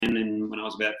I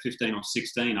was about 15 or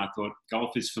 16, I thought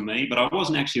golf is for me. But I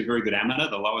wasn't actually a very good amateur.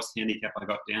 The lowest handicap I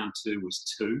got down to was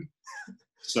 2.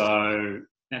 So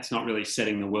that's not really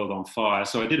setting the world on fire.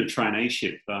 So I did a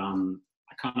traineeship.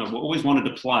 I kind of always wanted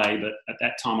to play, but at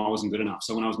that time I wasn't good enough.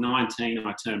 So when I was 19,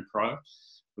 I turned pro.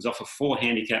 Was off a 4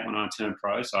 handicap when I turned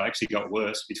pro, so I actually got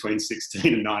worse between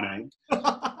 16 and 19.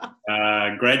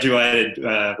 Graduated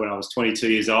when I was 22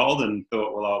 years old, and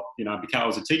thought, well, I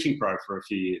was a teaching pro for a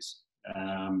few years,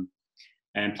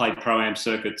 and played pro-am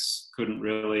circuits. Couldn't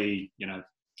really,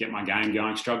 get my game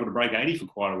going. Struggled to break 80 for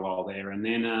quite a while there, and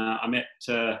then I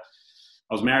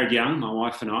was married young, my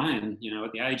wife and I, and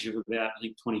at the age of about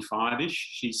 25-ish,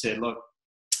 she said, "Look,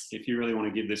 if you really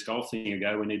want to give this golf thing a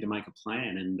go, we need to make a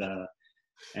plan."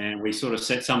 And we sort of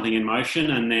set something in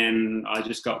motion, and then I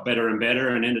just got better and better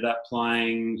and ended up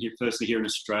playing firstly here in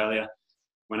Australia,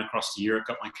 went across to Europe,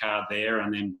 got my card there,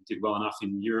 and then did well enough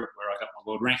in Europe where I got my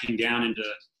world ranking down into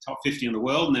top 50 in the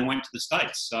world, and then went to the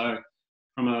States. So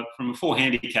from a 4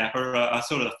 handicapper, I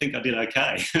sort of think I did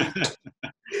okay.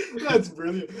 That's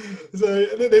brilliant. So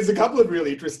there's a couple of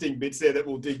really interesting bits there that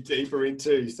we'll dig deeper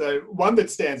into. So one that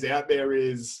stands out there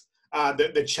is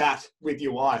the chat with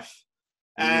your wife.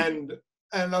 And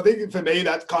I think for me,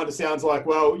 that kind of sounds like,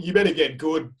 well, you better get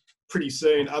good pretty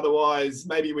soon. Otherwise,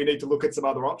 maybe we need to look at some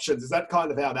other options. Is that kind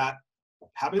of how that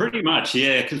happened? Pretty much,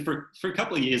 yeah. Because for a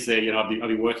couple of years there, I've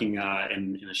been working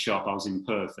in a shop. I was in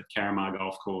Perth at Carramar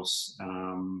Golf Course,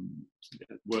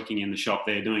 working in the shop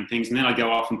there, doing things. And then I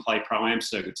go off and play pro-am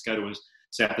circuits, go to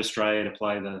South Australia to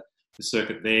play the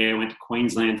circuit there. Went to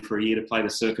Queensland for a year to play the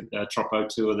circuit Tropo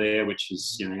Tour there, which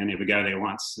is, you only ever go there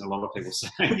once, a lot of people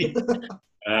say.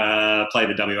 Played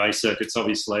the WA circuits,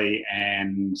 obviously,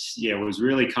 and it was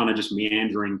really kind of just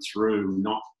meandering through,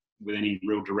 not with any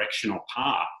real direction or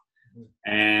path.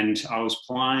 And I was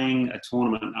playing a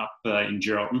tournament up in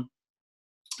Geraldton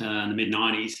in the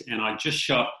mid-90s, and I just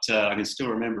shot, I can still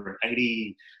remember it,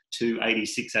 82,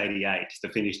 86, 88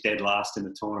 to finish dead last in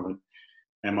the tournament.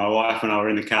 And my wife and I were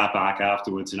in the car park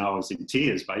afterwards, and I was in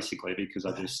tears, basically, because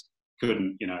I just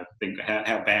couldn't, think,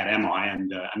 how bad am I?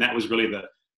 And that was really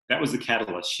that was the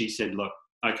catalyst. She said, "Look,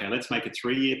 okay, let's make a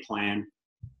 3-year plan,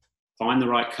 find the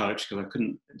right coach," because I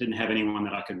didn't have anyone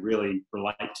that I could really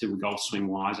relate to golf swing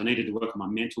wise. I needed to work on my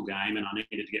mental game, and I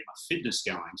needed to get my fitness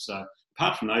going. So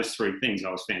apart from those 3 things,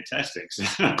 I was fantastic. So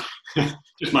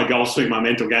just my golf swing, my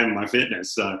mental game, and my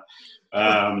fitness. So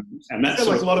and that's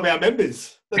like a lot of our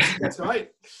members. That's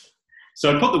right.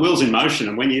 So I put the wheels in motion,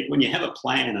 and when you have a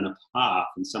plan and a path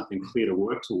and something clear to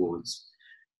work towards,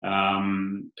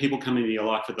 people come into your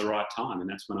life at the right time. And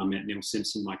that's when I met Neil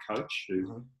Simpson, my coach,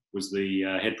 who was the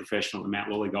head professional at the Mount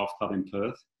Lawley Golf Club in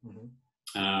Perth.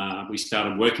 We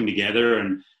started working together,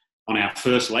 and on our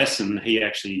first lesson, he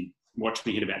actually watched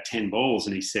me hit about 10 balls,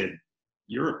 and he said,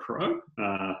 "You're a pro?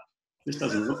 This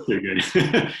doesn't look too good."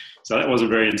 So that wasn't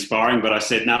very inspiring, but I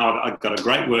said, "No, I've got a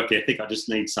great work ethic. I just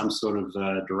need some sort of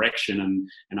direction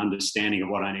and understanding of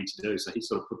what I need to do." So he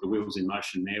sort of put the wheels in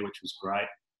motion there, which was great.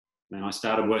 Then I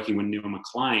started working with Neil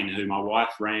McLean, who my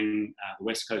wife rang the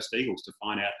West Coast Eagles to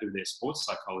find out who their sports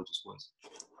psychologist was.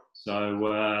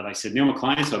 So they said, "Neil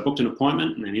McLean." So I booked an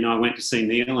appointment, and then, I went to see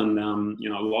Neil, and,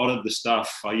 a lot of the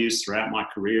stuff I used throughout my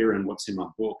career and what's in my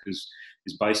book is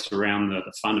based around the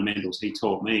fundamentals he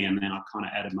taught me, and then I kind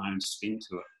of added my own spin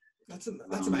to it.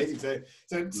 That's amazing.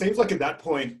 So it seems like at that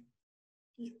point,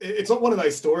 it's not one of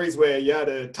those stories where you had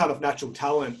a ton of natural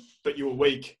talent, but you were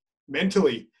weak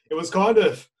mentally. It was kind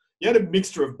of, you had a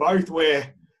mixture of both,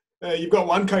 where you've got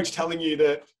one coach telling you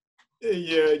that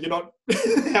you're not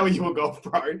how are you a golf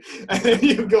pro, and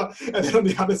then on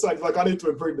the other side, like, I need to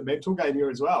improve the mental game here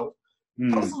as well.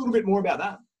 Tell us a little bit more about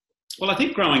that. Well, I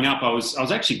think growing up, I was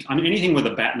actually, anything with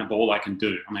a bat and a ball I can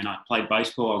do. I played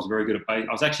baseball. I was very good at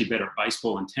I was actually better at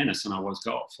baseball and tennis than I was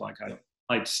golf. Like, I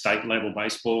played state level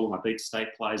baseball. I beat state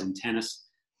players in tennis.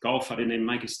 Golf, I didn't even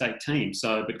make a state team.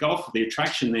 So, but golf, the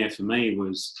attraction there for me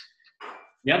was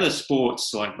the other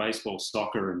sports like baseball,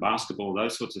 soccer, and basketball,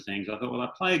 those sorts of things. I thought, well, I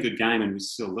play a good game and we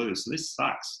still lose, so this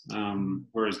sucks.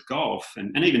 Whereas golf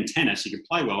and even tennis, you can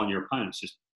play well and your opponents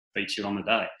just beat you on the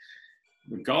day.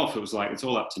 With golf, it was like, it's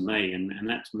all up to me, and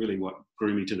that's really what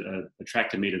grew me to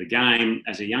attracted me to the game.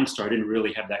 As a youngster, I didn't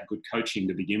really have that good coaching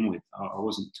to begin with. I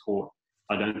wasn't taught,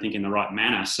 I don't think, in the right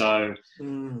manner. So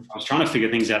I was trying to figure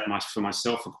things out for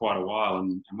myself for quite a while.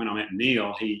 And when I met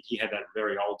Neil, he had that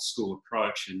very old school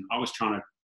approach, and I was trying to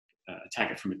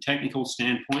attack it from a technical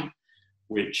standpoint,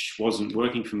 which wasn't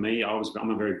working for me.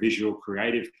 I'm a very visual,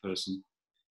 creative person,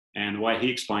 and the way he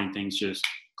explained things just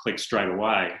clicked straight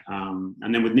away.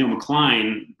 And then with Neil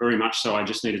McLean, very much so, I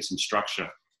just needed some structure.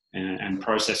 and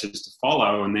processes to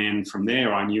follow. And then from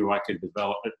there, I knew I could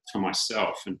develop it for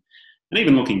myself. And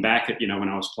even looking back at, when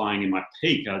I was playing in my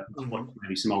peak, I watched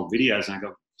maybe some old videos and I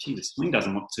go, gee, the swing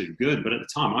doesn't look too good. But at the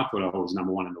time, I thought I was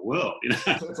number one in the world.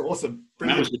 That's awesome.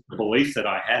 That was just the belief that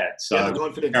I had. So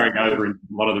carrying over in a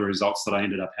lot of the results that I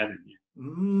ended up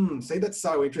having. See, that's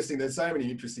so interesting. There's so many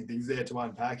interesting things there to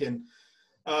unpack. And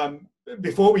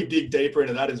before we dig deeper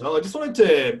into that as well, I just wanted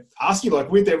to ask you,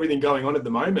 with everything going on at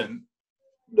the moment,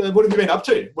 what have you been up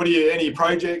to? Any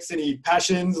projects, any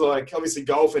passions? Obviously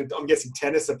golf and I'm guessing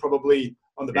tennis are probably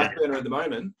on the back burner at the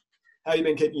moment. How have you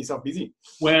been keeping yourself busy?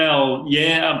 Well,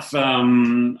 yeah,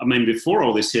 before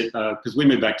all this hit, because we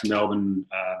moved back to Melbourne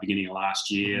beginning of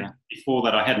last year. Mm-hmm. Before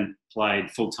that, I hadn't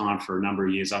played full-time for a number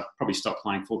of years. I probably stopped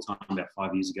playing full-time about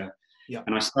 5 years ago. Yep.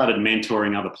 And I started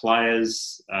mentoring other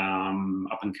players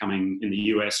up and coming in the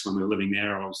US when we were living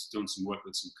there. I was doing some work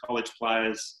with some college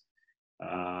players.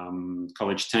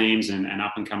 College teams and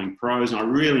up and coming pros, and I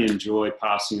really enjoyed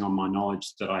passing on my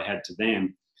knowledge that I had to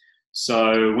them.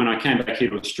 So when I came back here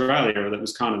to Australia, that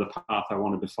was kind of the path I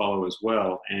wanted to follow as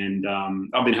well. And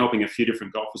I've been helping a few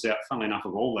different golfers out, funnily enough,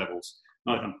 of all levels,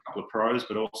 not a couple of pros,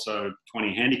 but also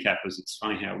 20 handicappers. It's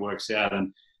funny how it works out.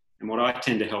 And what I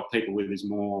tend to help people with is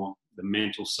more the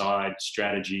mental side,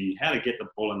 strategy, how to get the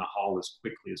ball in the hole as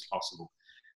quickly as possible.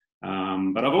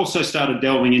 But I've also started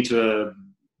delving into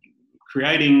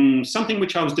creating something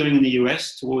which I was doing in the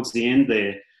US towards the end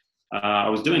there. I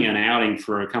was doing an outing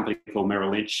for a company called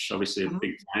Merrill Lynch, obviously a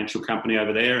big financial company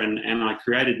over there, and I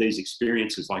created these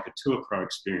experiences like a tour pro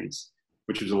experience,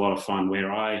 which was a lot of fun,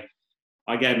 where I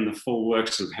gave them the full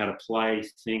works of how to play,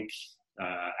 think,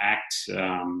 act,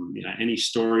 any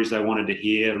stories they wanted to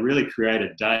hear, really create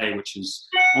a day which is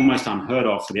almost unheard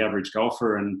of for the average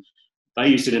golfer. And they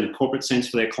used it in a corporate sense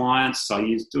for their clients. So I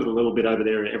do it a little bit over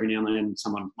there every now and then.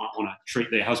 Someone might want to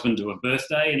treat their husband to a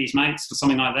birthday and his mates or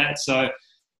something like that. So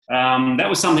that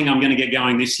was something I'm going to get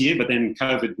going this year, but then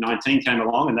COVID-19 came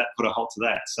along and that put a halt to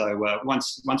that. So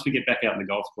once we get back out in the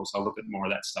golf course, I'll look at more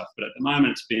of that stuff. But at the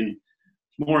moment, it's been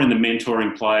more in the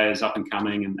mentoring players up and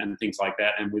coming and things like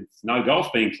that. And with no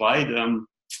golf being played,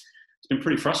 it's been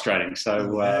pretty frustrating.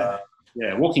 So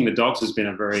walking the dogs has been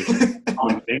a very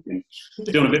common thing, and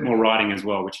doing a bit more writing as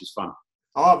well, which is fun.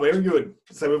 Oh, very good.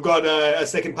 So we've got a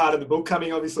second part of the book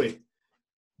coming, obviously.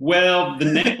 Well, I've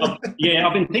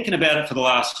been thinking about it for the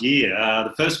last year.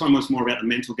 The first one was more about the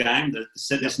mental game.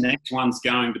 This next one's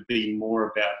going to be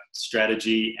more about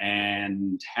strategy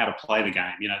and how to play the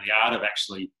game. The art of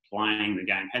actually playing the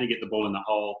game. How to get the ball in the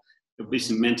hole. There'll be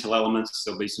some mental elements.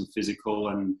 There'll be some physical,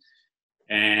 and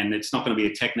it's not going to be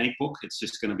a technique book. It's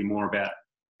just going to be more about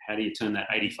how do you turn that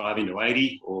 85 into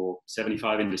 80 or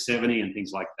 75 into 70 and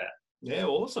things like that. Yeah,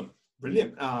 awesome.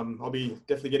 Brilliant. I'll be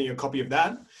definitely getting a copy of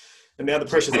that. And now the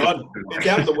pressure's on. It's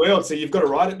out in the world, so you've got to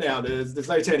write it now. There's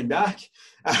no turning back.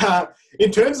 In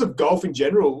terms of golf in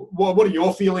general, what are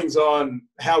your feelings on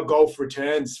how golf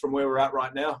returns from where we're at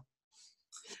right now?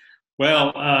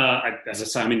 Well, as I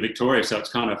say, I'm in Victoria, so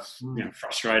it's kind of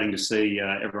frustrating to see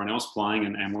everyone else playing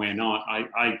and we're not.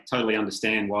 I totally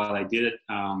understand why they did it.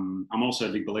 I'm also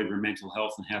a big believer in mental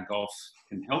health and how golf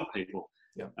can help people.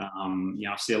 Yep.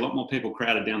 I see a lot more people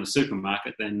crowded down the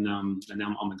supermarket than on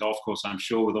the golf course, I'm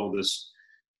sure, with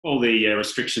all the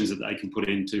restrictions that they can put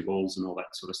in, 2 balls and all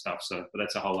that sort of stuff. So, but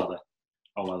that's a whole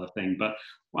other thing. But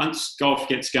once golf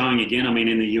gets going again,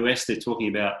 in the US, they're talking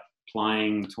about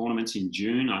playing tournaments in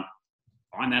June. I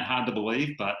find that hard to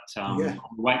believe, but I'll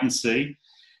wait and see.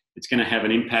 It's going to have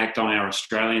an impact on our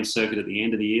Australian circuit at the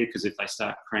end of the year, because if they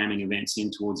start cramming events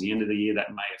in towards the end of the year,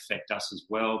 that may affect us as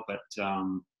well. But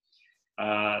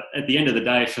at the end of the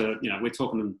day, we're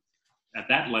talking at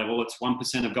that level, it's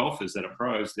 1% of golfers that are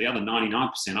pros. The other 99%,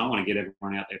 I want to get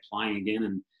everyone out there playing again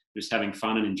and just having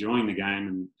fun and enjoying the game.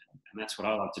 And that's what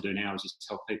I love to do now, is just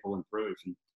help people improve.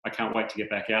 And I can't wait to get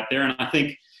back out there. And I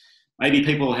think maybe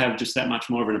people have just that much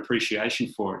more of an appreciation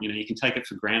for it. You can take it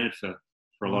for granted for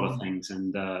a lot of things.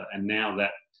 And now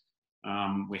that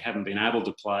we haven't been able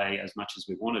to play as much as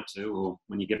we wanted to, or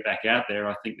when you get back out there,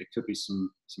 I think there could be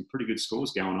some pretty good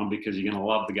scores going on, because you're going to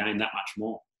love the game that much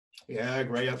more. Yeah, I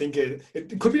agree. I think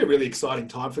it could be a really exciting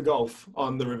time for golf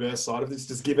on the reverse side of this,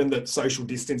 just given that social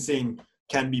distancing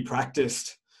can be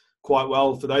practiced quite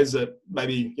well for those that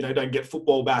maybe, don't get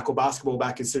football back or basketball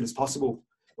back as soon as possible.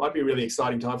 Might be a really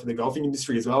exciting time for the golfing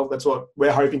industry as well. That's what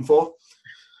we're hoping for.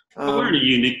 We're in a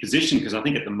unique position, because I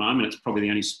think at the moment it's probably the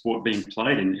only sport being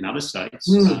played in other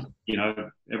states.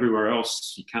 Everywhere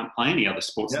else you can't play any other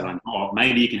sports that I know of.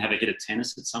 Maybe you can have a hit of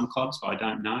tennis at some clubs, but I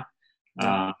don't know.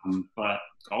 But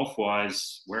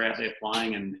golf-wise, we're out there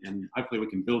playing, and hopefully we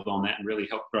can build on that and really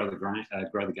help grow the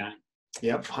game.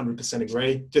 Yep, 100%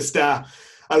 agree. Just a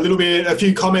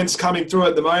few comments coming through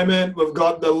at the moment. We've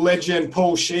got the legend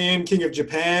Paul Sheehan, King of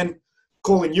Japan,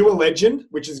 calling you a legend,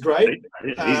 which is great.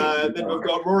 Then we've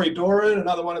got Rory Doran,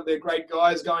 another one of the great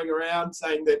guys going around,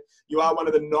 saying that you are one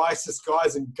of the nicest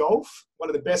guys in golf, one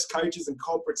of the best coaches and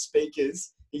corporate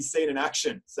speakers he's seen in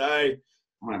action. So,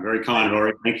 very kind,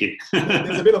 Rory. Thank you.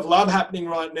 There's a bit of love happening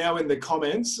right now in the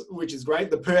comments, which is great.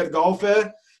 The Perth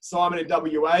golfer, Simon in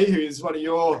WA, who's one of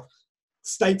your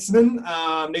statesmen,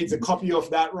 needs a copy of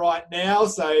that right now,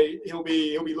 so he'll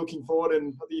be looking forward,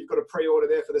 and I think you've got a pre-order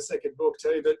there for the second book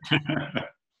too. But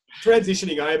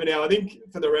transitioning over now, I think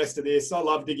for the rest of this, I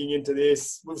love digging into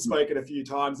this. We've spoken a few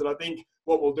times, and I think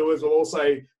what we'll do is we'll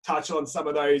also touch on some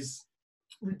of those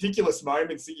ridiculous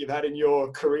moments that you've had in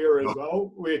your career as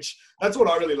well, which that's what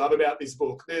I really love about this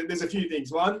book. There's a few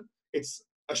things. One, it's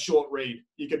a short read.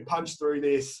 You can punch through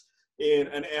this in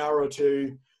an hour or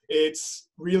two. It's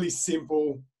really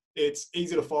simple. It's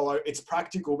easy to follow. It's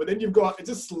practical. But then it's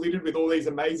just littered with all these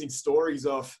amazing stories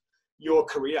of your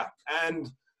career. And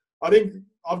I think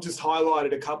I've just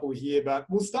highlighted a couple here, but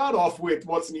we'll start off with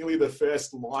what's nearly the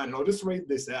first line. And I'll just read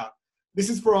this out. This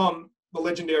is from the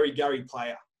legendary Gary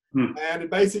Player. And it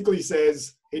basically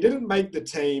says, he didn't make the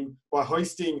team by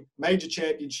hosting major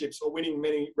championships or winning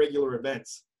many regular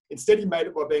events. Instead, he made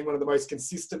it by being one of the most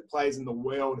consistent players in the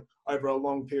world over a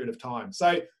long period of time.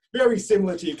 So very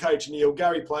similar to your coach, Neil.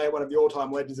 Gary Player, one of the all-time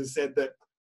legends, has said that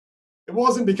it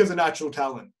wasn't because of natural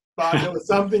talent, but there was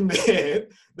something there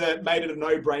that made it a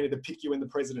no-brainer to pick you in the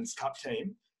President's Cup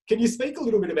team. Can you speak a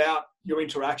little bit about your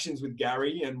interactions with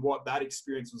Gary and what that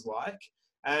experience was like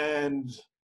and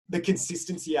the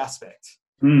consistency aspect?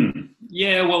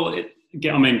 Yeah, well,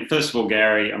 first of all,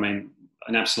 Gary,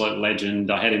 an absolute legend.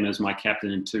 I had him as my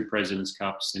captain in 2 President's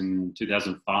Cups in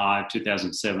 2005,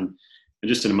 2007, and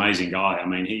just an amazing guy.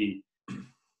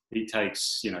 He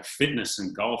takes, fitness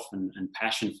and golf and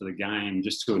passion for the game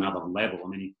just to another level.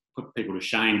 He put people to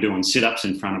shame doing sit-ups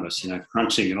in front of us,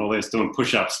 crunching and all this, doing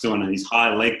push-ups, doing these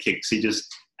high leg kicks. He just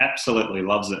absolutely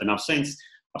loves it. And I've seen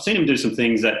him do some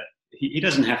things that he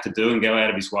doesn't have to do and go out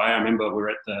of his way. I remember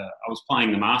I was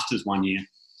playing the Masters one year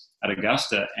at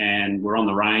Augusta, and we're on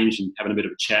the range and having a bit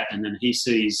of a chat, and then he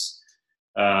sees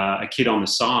a kid on the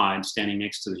side standing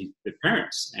next to their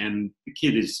parents, and the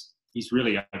kid he's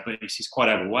really obese, he's quite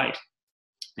overweight,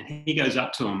 and he goes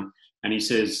up to him and he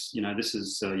says, this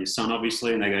is your son,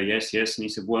 obviously, and they go, yes, and he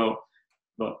said, well,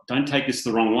 don't take this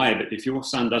the wrong way, but if your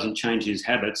son doesn't change his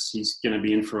habits, he's going to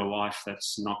be in for a life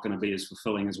that's not going to be as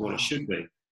fulfilling as what it should be.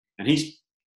 And he's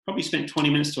probably spent 20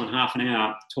 minutes to half an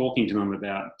hour talking to them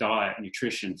about diet,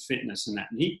 nutrition, fitness, and that.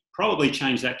 And he probably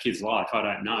changed that kid's life. I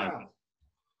don't know. Yeah.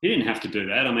 He didn't have to do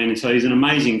that. So he's an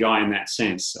amazing guy in that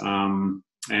sense. And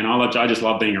I just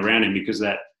love being around him because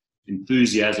that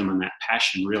enthusiasm and that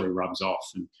passion really rubs off.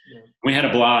 And we had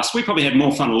a blast. We probably had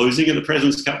more fun losing at the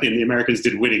President's Cup than the Americans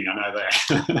did winning. I know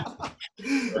that.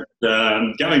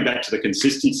 But going back to the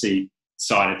consistency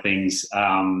side of things,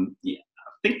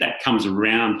 I think that comes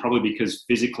around probably because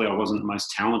physically I wasn't the most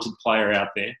talented player out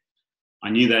there. I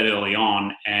knew that early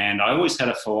on, and I always had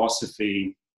a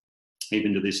philosophy,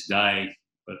 even to this day,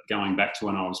 but going back to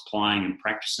when I was playing and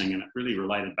practicing, and it really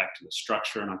related back to the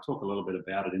structure, and I talk a little bit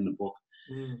about it in the book,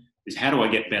 is how do I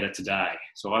get better today?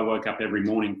 So I woke up every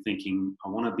morning thinking, I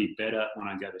want to be better when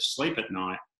I go to sleep at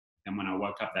night, and when I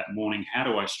woke up that morning, how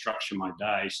do I structure my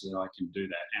day so that I can do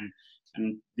that?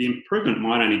 And the improvement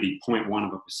might only be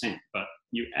 0.1%, but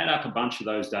you add up a bunch of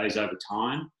those days over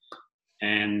time.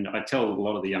 And I tell a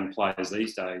lot of the young players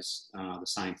these days the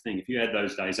same thing. If you add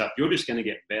those days up, you're just going to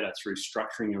get better through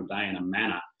structuring your day in a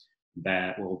manner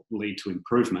that will lead to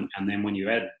improvement. And then when you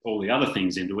add all the other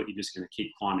things into it, you're just going to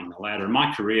keep climbing the ladder. And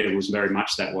my career was very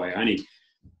much that way. I only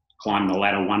climbed the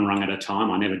ladder one rung at a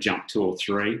time. I never jumped 2 or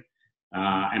 3.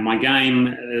 And my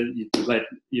game,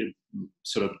 you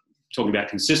sort of talking about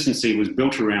consistency, was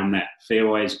built around that.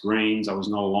 Fairways, greens. I was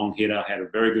not a long hitter. I had a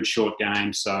very good short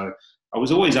game. So I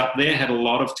was always up there, had a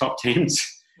lot of top 10s,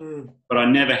 but I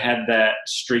never had that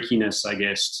streakiness, I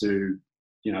guess, to,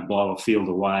 blow a field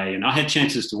away. And I had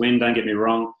chances to win, don't get me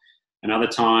wrong. And other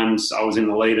times I was in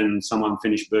the lead and someone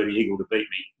finished birdie eagle to beat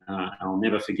me. I'll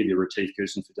never forgive you, Retief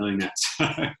Goosen, for doing that.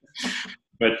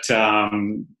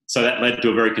 So that led to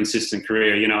a very consistent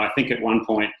career. I think at one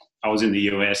point I was in the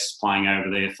US playing over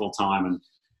there full time,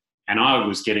 and I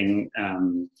was getting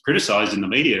criticised in the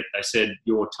media. They said,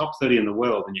 you're top 30 in the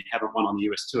world and you haven't won on the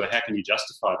US tour. How can you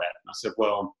justify that? And I said,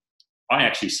 well, I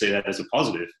actually see that as a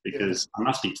positive because I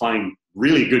must be playing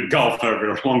really good golf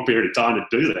over a long period of time to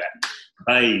do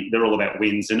that. They're all about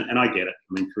wins, and I get it.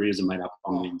 Careers are made up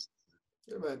on wins.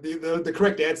 The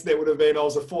correct answer there would have been I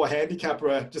was a 4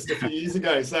 handicapper just a few years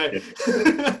ago. So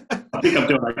I think I'm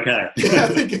doing okay. I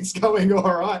think it's going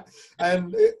all right.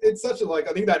 And it's such a,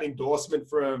 I think that endorsement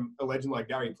from a legend like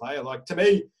Gary Player, to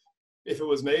me, if it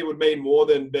was me, it would mean more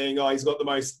than being, he's got the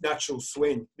most natural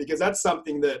swing, because that's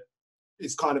something that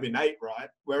is kind of innate, right?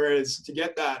 Whereas to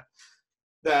get that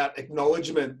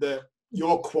acknowledgement that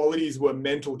your qualities were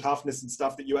mental toughness and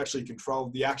stuff that you actually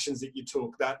controlled, the actions that you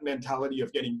took, that mentality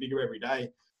of getting bigger every day,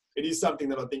 it is something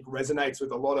that I think resonates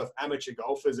with a lot of amateur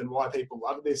golfers, and why people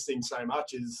love this thing so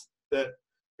much is that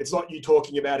it's not you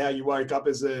talking about how you woke up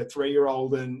as a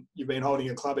 3-year-old and you've been holding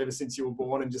a club ever since you were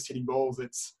born and just hitting balls.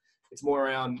 It's more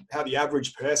around how the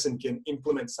average person can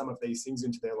implement some of these things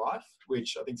into their life,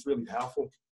 which I think is really powerful.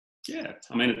 Yeah,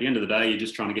 I mean, at the end of the day, you're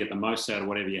just trying to get the most out of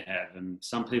whatever you have. And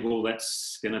some people,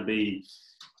 that's going to be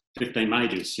 15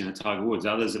 majors, Tiger Woods.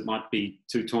 Others, it might be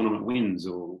 2 tournament wins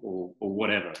or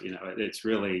whatever. It's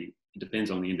really, it depends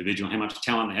on the individual, how much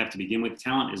talent they have to begin with.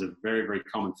 Talent is a very, very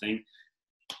common thing.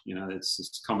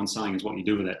 It's common saying is what you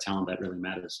do with that talent that really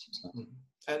matters. So.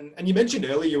 And you mentioned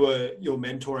earlier you're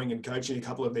mentoring and coaching a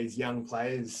couple of these young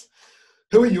players.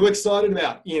 Who are you excited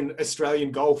about in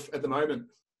Australian golf at the moment?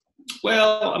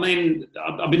 Well, I mean,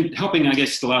 I've been helping, I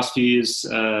guess, the last few years,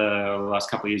 last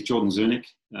couple of years, Jordan Zunic,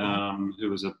 who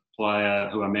was a player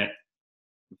who I met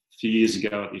a few years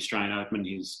ago at the Australian Open.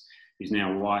 His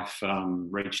now wife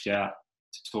reached out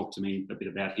to talk to me a bit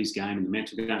about his game and the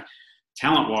mental game.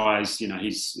 Talent-wise,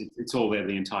 it's all there,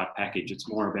 the entire package. It's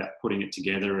more about putting it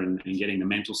together and getting the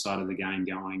mental side of the game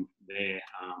going there.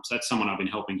 So that's someone I've been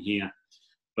helping here.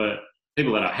 But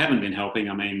people that I haven't been helping,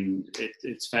 I mean,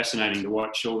 it's fascinating to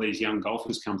watch all these young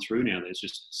golfers come through now. There's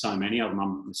just so many of them.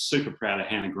 I'm super proud of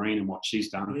Hannah Green and what she's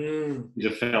done.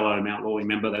 She's a fellow Mount Lawley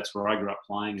member. That's where I grew up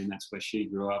playing, and that's where she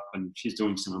grew up. And she's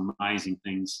doing some amazing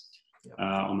things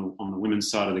on the women's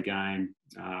side of the game.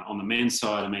 On the men's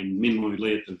side, I mean, Min Woo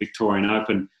Lee at the Victorian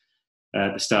Open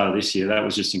at the start of this year, that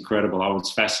was just incredible. I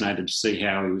was fascinated to see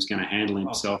how he was going to handle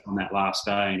himself on that last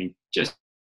day, and he just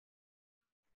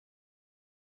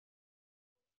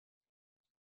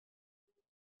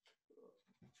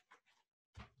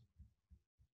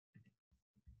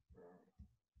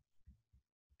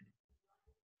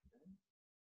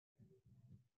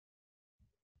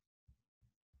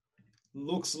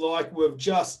looks like we've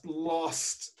just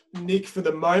lost Nick for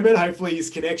the moment. Hopefully his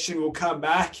connection will come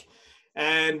back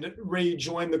and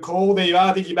rejoin the call. There you are.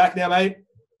 I think you're back now, mate.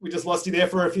 We just lost you there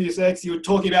for a few secs. You were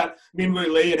talking about Min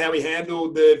Woo Lee and how he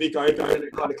handled the Vic Open, and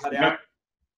it kind of cut out.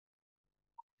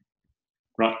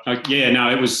 Right. Yeah, no,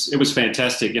 it was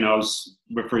fantastic. It was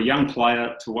for a young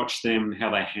player to watch them, how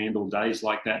they handle days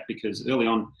like that, because early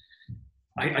on,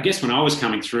 I guess when I was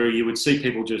coming through, you would see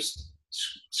people just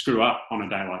screw up on a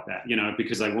day like that,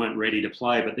 because they weren't ready to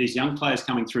play. But these young players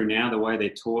coming through now, the way they're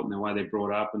taught and the way they're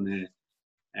brought up and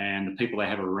the people they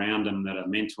have around them that are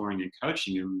mentoring and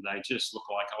coaching them, they just look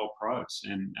like old pros.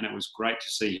 And it was great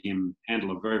to see him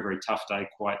handle a very, very tough day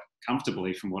quite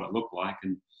comfortably from what it looked like.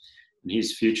 And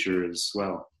his future as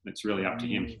well, it's really up to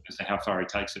him as to how far he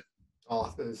takes it.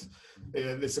 Oh,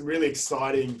 there's some really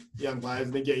exciting young players.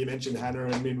 I think, you mentioned Hannah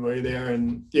and Min Woo there.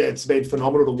 And, it's been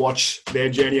phenomenal to watch their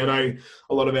journey. I know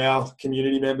a lot of our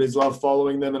community members love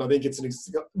following them, and I think it's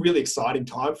a really exciting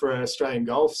time for Australian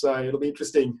golf. So it'll be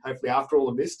interesting, hopefully, after all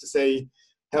of this, to see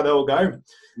how they'll go.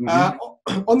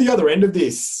 On the other end of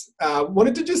this,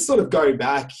 wanted to just sort of go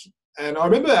back. And I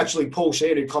remember actually Paul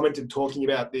Sheehan, who commented talking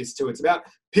about this too. It's about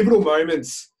pivotal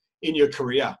moments in your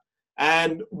career.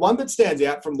 And one that stands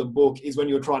out from the book is when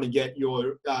you were trying to get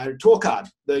your tour card,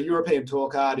 the European tour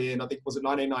card in, I think, was it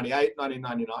 1998,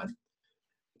 1999?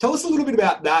 Tell us a little bit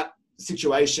about that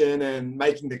situation and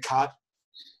making the cut,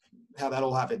 how that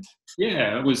all happened.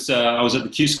 Yeah, it was. I was at the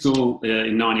Q School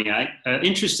in '98.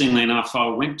 Interestingly enough, I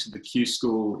went to the Q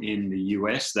School in the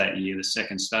US that year, the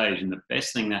second stage, and the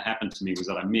best thing that happened to me was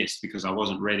that I missed because I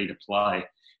wasn't ready to play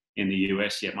in the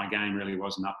US yet. My game really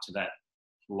wasn't up to that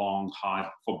long, high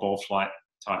football flight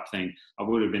type thing. I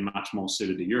would have been much more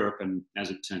suited to Europe, and as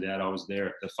it turned out, I was there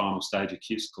at the final stage of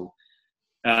Q School.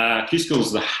 Q School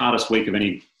is the hardest week of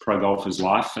any pro golfer's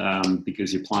life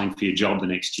because you're playing for your job the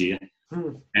next year.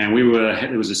 And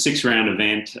it was a 6-round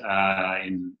event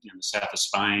in the south of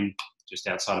Spain, just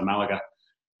outside of Malaga.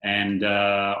 And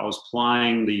I was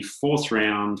playing the 4th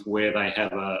round where they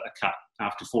have a cut.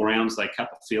 After 4 rounds, they cut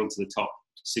the field to the top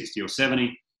 60 or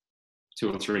 70.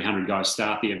 200 or 300 guys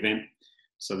start the event.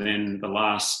 So then the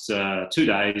last 2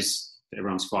 days,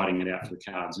 everyone's fighting it out for the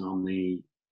cards. And on the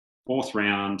 4th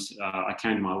round, I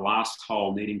came to my last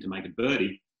hole needing to make a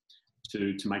birdie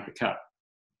to make the cut.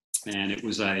 And it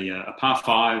was a par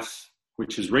 5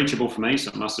 which was reachable for me,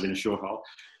 so it must have been a short hole.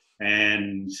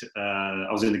 And I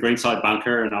was in the greenside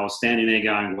bunker, and I was standing there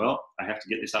going, well, I have to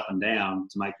get this up and down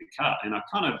to make the cut. And I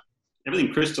kind of,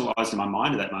 everything crystallized in my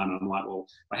mind at that moment. I'm like, well,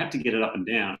 if I have to get it up and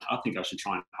down, I think I should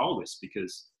try and hold this,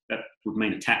 because that would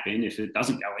mean a tap in. If it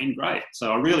doesn't go in, great.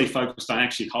 So I really focused on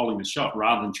actually holding the shot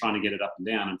rather than trying to get it up and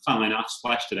down. And funnily enough,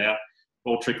 splashed it out,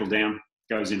 ball trickled down,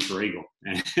 goes in for eagle.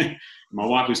 And my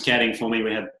wife was caddying for me.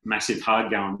 We had a massive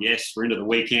hug going, yes, we're into the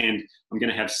weekend. I'm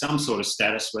going to have some sort of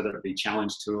status, whether it be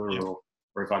challenge tour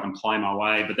or if I can play my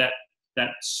way. But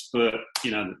that spurt,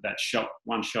 that shot,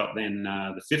 one shot, then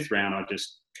the fifth round, I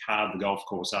just carved the golf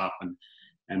course up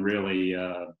and really,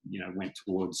 went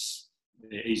towards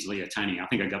easily attaining. I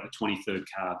think I got the 23rd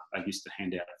card. I used to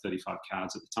hand out 35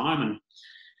 cards at the time.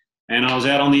 And I was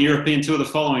out on the European tour the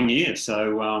following year.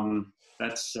 So,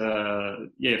 that's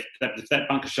if that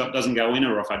bunker shot doesn't go in,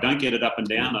 or if I don't get it up and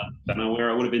down, I don't know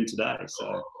where I would have been today.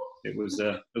 So it was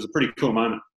a pretty cool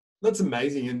moment. That's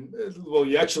amazing. And well,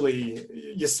 you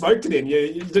smoked it in.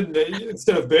 You didn't,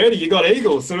 instead of birdie, you got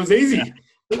eagle, so it was easy.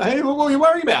 Yeah. Hey, what were you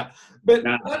worrying about? But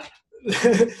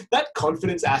that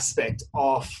confidence aspect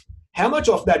of how much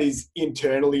of that is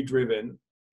internally driven,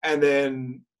 and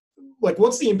then like,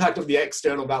 what's the impact of the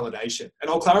external validation?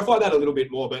 And I'll clarify that a little bit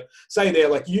more, but say there,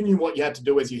 like, you knew what you had to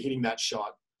do as you're hitting that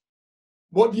shot.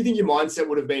 What do you think your mindset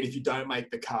would have been if you don't make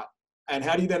the cut? And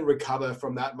how do you then recover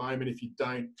from that moment if you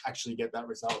don't actually get that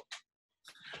result?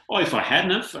 Well, if I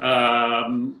hadn't have,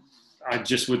 I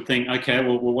just would think, okay,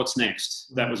 well, what's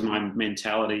next? That was my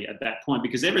mentality at that point,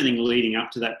 because everything leading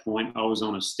up to that point, I was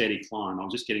on a steady climb. I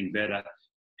was just getting better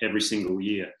every single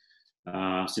year.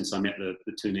 Since I met the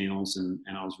two Neils, and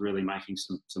I was really making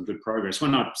some good progress.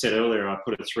 When I said earlier, I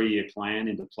put a 3-year plan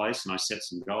into place and I set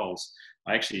some goals.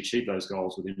 I actually achieved those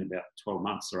goals within about 12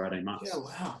 months or 18 months. Yeah,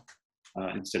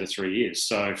 wow. Instead of 3 years.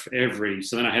 So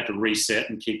then I had to reset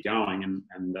and keep going.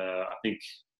 And I think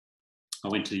I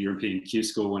went to the European Q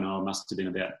School when I must have been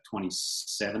about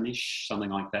 27-ish,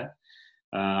 something like that.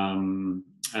 And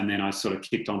then I sort of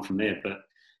kicked on from there. But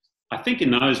I think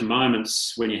in those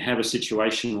moments when you have a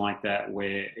situation like that,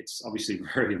 where it's obviously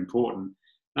very important,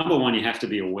 number one, you have to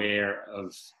be aware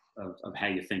of how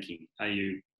you're thinking. Are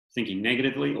you thinking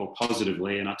negatively or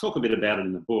positively? And I talk a bit about it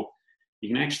in the book. You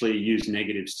can actually use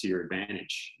negatives to your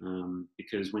advantage,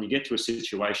 because when you get to a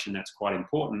situation that's quite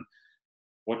important,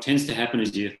 what tends to happen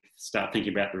is you start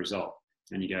thinking about the result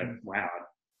and you go, wow.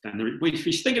 And if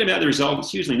you're thinking about the result,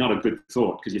 it's usually not a good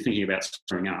thought, because you're thinking about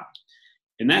screwing up.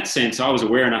 In that sense, I was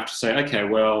aware enough to say, okay,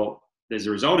 well, there's a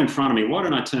result in front of me. Why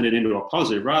don't I turn it into a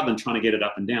positive rather than trying to get it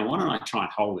up and down? Why don't I try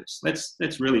and hold this?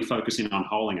 Let's really focus in on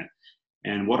holding it.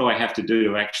 And what do I have to do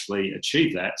to actually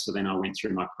achieve that? So then I went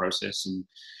through my process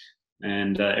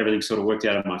and everything sort of worked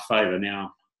out in my favour.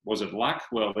 Now, was it luck?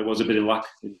 Well, there was a bit of luck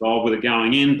involved with it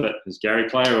going in, but as Gary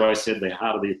Player always said, the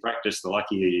harder you practice, the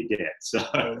luckier you get. So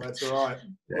that's right.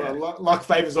 Yeah. Well, luck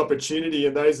favours opportunity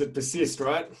and those that persist,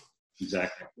 right?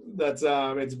 Exactly. That's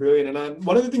it's brilliant. And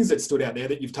one of the things that stood out there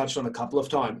that you've touched on a couple of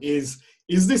times is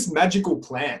this magical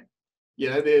plan,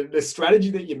 the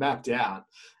strategy that you mapped out,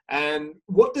 and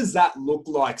what does that look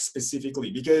like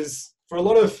specifically? Because for a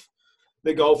lot of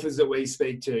the golfers that we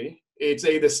speak to, it's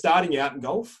either starting out in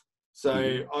golf.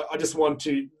 So I just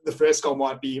the first goal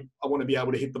might be, I want to be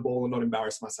able to hit the ball and not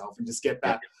embarrass myself and just get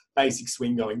that basic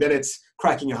swing going. Then it's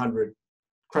cracking 100,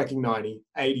 cracking 90,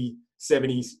 80,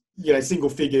 70s, single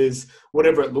figures,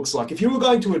 whatever it looks like. If you were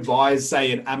going to advise,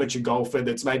 say, an amateur golfer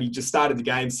that's maybe just started the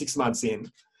game 6 months in,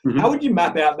 how would you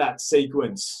map out that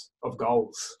sequence of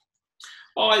goals?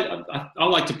 I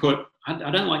like to put,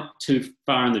 I don't like too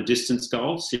far in the distance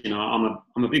goals.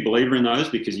 I'm a big believer in those,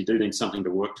 because you do need something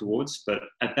to work towards. But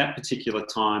at that particular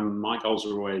time, my goals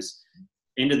are always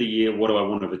end of the year, what do I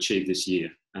want to achieve this year?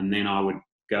 And then I would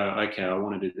go, okay, I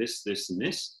want to do this, this, and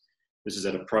this. This is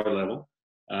at a pro level.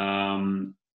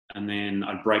 And then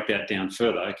I'd break that down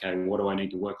further. Okay, what do I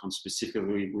need to work on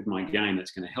specifically with my game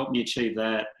that's going to help me achieve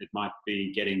that? It might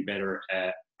be getting better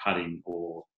at putting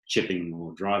or chipping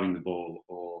or driving the ball,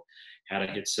 or how to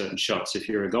hit certain shots. If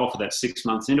you're a golfer that's 6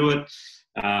 months into it,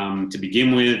 to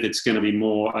begin with, it's going to be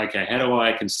more, okay, how do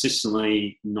I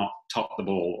consistently not top the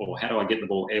ball? Or how do I get the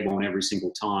ball airborne every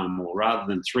single time? Or rather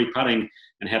than 3 putting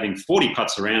and having 40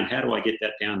 putts around, how do I get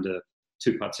that down to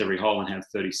 2 putts every hole and have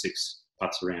 36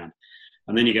 putts around?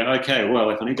 And then you go, okay, well,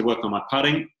 if I need to work on my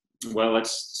putting, well,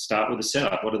 let's start with the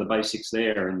setup. What are the basics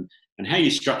there? And how you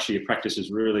structure your practice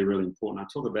is really, really important. I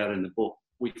talk about it in the book.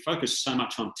 We focus so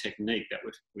much on technique that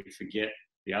we forget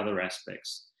the other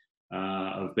aspects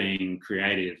of being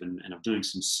creative and of doing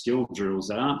some skill drills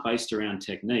that aren't based around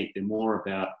technique. They're more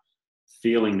about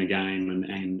feeling the game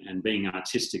and being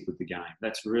artistic with the game.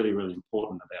 That's really, really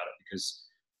important about it, because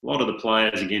a lot of the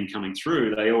players, again, coming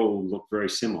through, they all look very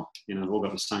similar. You know, they've all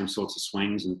got the same sorts of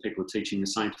swings and people are teaching the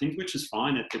same things, which is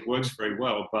fine. It works very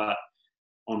well. But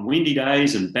on windy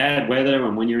days and bad weather,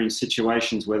 and when you're in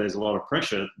situations where there's a lot of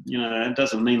pressure, you know, that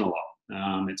doesn't mean a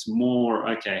lot. It's more,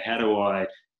 okay, how do I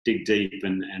dig deep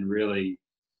and really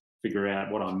figure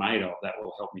out what I'm made of that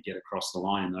will help me get across the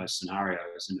line in those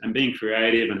scenarios. And being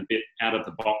creative and a bit out of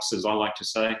the box, as I like to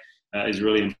say, is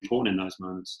really important in those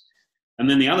moments. And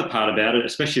then the other part about it,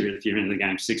 especially if you're in the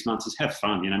game 6 months, is have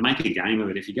fun. You know, make a game of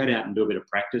it. If you go out and do a bit of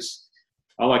practice,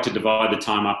 I like to divide the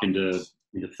time up into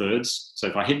thirds. So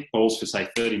if I hit balls for, say,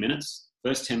 30 minutes,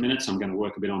 first 10 minutes, I'm going to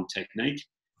work a bit on technique.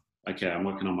 Okay, I'm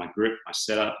working on my grip, my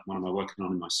setup. What am I working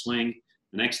on in my swing?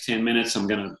 The next 10 minutes, I'm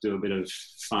going to do a bit of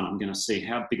fun. I'm going to see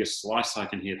how big a slice I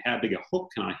can hit, how big a hook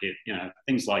can I hit, you know,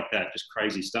 things like that, just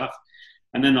crazy stuff.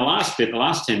 And then the last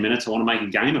 10 minutes, I want to make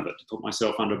a game of it to put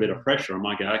myself under a bit of pressure. I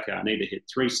might go, okay, I need to hit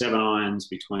 3 7-irons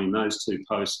between those two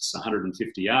posts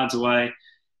 150 yards away.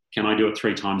 Can I do it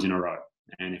 3 times in a row?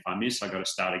 And if I miss, I've got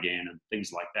to start again and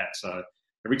things like that. So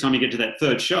every time you get to that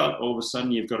third shot, all of a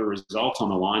sudden you've got a result on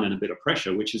the line and a bit of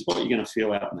pressure, which is what you're going to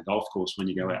feel out in the golf course when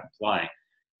you go out and play.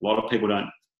 A lot of people don't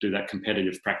do that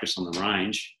competitive practice on the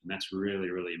range, and that's really,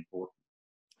 really important.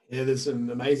 Yeah, there's some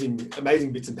amazing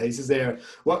bits and pieces there.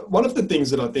 One of the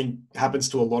things that I think happens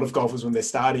to a lot of golfers when they're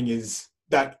starting is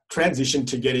that transition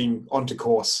to getting onto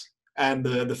course and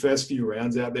the first few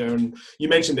rounds out there. And you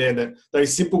mentioned there that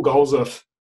those simple goals of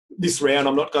this round,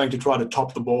 I'm not going to try to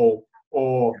top the ball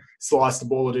or slice the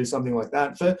ball or do something like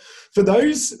that. For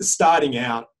those starting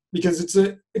out, because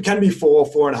it can be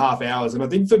 4.5 hours. And I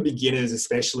think for beginners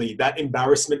especially, that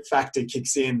embarrassment factor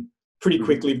kicks in pretty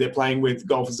quickly if they're playing with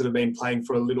golfers that have been playing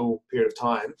for a little period of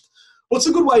time. What's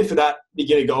a good way for that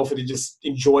beginner golfer to just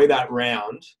enjoy that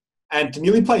round and to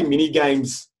nearly play mini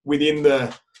games within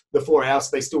the 4 hours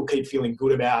so they still keep feeling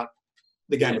good about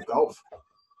the game of golf?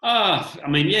 I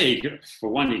mean, yeah, for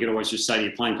one, you could always just say to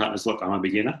your playing partners, look, I'm a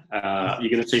beginner.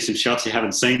 You're going to see some shots you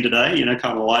haven't seen today, you know,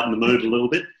 kind of lighten the mood a little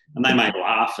bit. And they may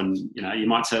laugh and, you know, you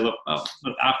might say, look,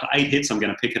 after 8 hits, I'm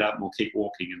going to pick it up and we'll keep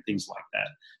walking and things like that.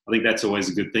 I think that's always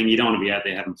a good thing. You don't want to be out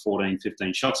there having 14,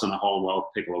 15 shots on a hole while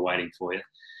people are waiting for you.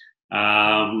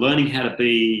 Learning how to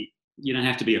be, you don't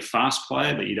have to be a fast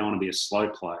player, but you don't want to be a slow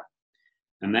player.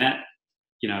 And that,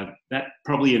 you know, that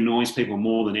probably annoys people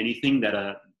more than anything that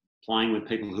are playing with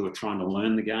people who are trying to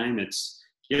learn the game. It's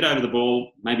get over the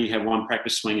ball, maybe have 1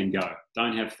 practice swing and go.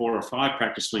 Don't have 4 or 5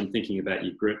 practice swing thinking about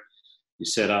your grip, your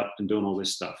setup and doing all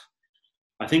this stuff.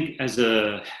 I think as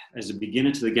a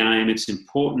beginner to the game, it's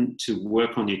important to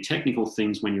work on your technical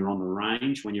things when you're on the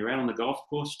range. When you're out on the golf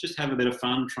course, just have a bit of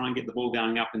fun, try and get the ball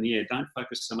going up in the air. Don't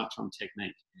focus so much on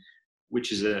technique,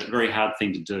 which is a very hard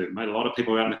thing to do. Mate, a lot of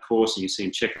people are out on the course and you see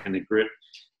them checking their grip,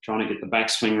 trying to get the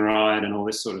backswing right and all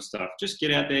this sort of stuff. Just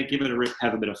get out there, give it a rip,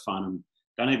 have a bit of fun, and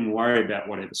don't even worry about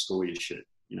whatever score you shoot.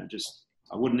 You know,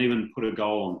 I wouldn't even put a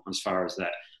goal on as far as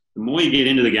that. The more you get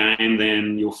into the game,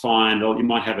 then you'll find, you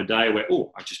might have a day where,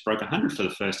 I just broke 100 for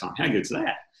the first time. How good's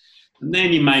that? And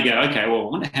then you may go, okay, well,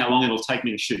 I wonder how long it'll take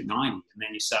me to shoot 90. And then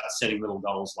you start setting little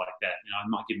goals like that. You know, I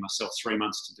might give myself 3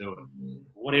 months to do it.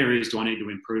 What areas do I need to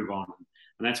improve on?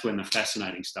 And that's when the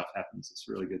fascinating stuff happens. It's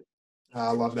really good.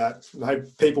 I love that. I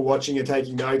hope people watching are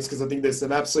taking notes because I think there's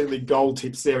some absolutely gold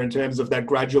tips there in terms of that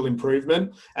gradual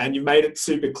improvement. And you made it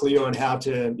super clear on how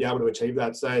to be able to achieve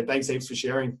that. So thanks heaps for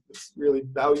sharing. It's a really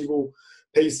valuable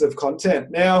piece of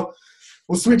content. Now,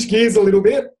 we'll switch gears a little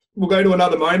bit. We'll go to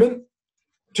another moment.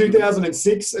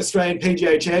 2006 Australian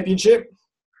PGA Championship.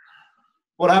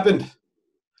 What happened?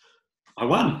 I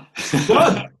won.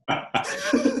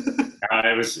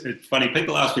 It's funny.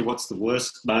 People ask me what's the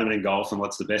worst moment in golf and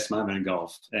what's the best moment in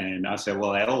golf. And I say,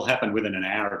 well, they all happened within an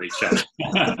hour of each other.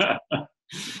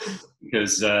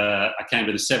 Because I came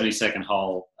to the 72nd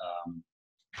hole,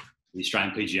 the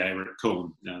Australian PGA were at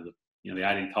Coolum. The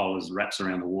 18th hole wraps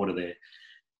around the water there.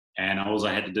 And all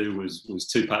I had to do was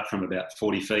 2-putt from about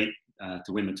 40 feet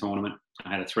to win the tournament. I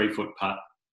had a 3-foot putt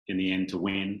in the end to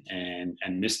win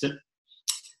and missed it.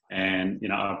 And,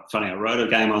 funny, I wrote a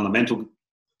game on the mental.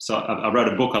 So I wrote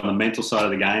a book on the mental side of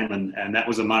the game, and that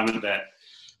was a moment that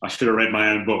I should have read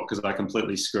my own book because I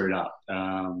completely screwed up.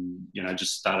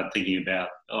 Just started thinking about,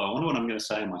 I wonder what I'm going to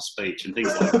say in my speech and things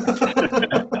like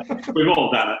that. We've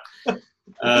all done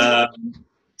it.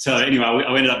 So anyway,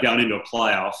 I ended up going into a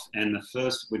playoff, and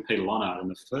with Peter Lonard, in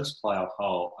the first playoff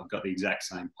hole, I've got the exact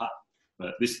same putt.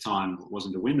 But this time it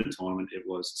wasn't to win the tournament, it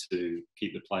was to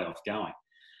keep the playoff going.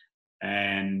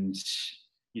 And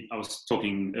I was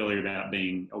talking earlier about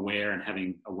being aware and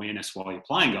having awareness while you're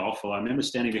playing golf. Well, I remember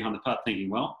standing behind the putt thinking,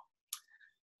 well,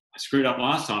 I screwed up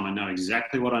last time. I know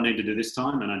exactly what I need to do this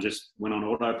time. And I just went on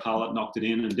autopilot, knocked it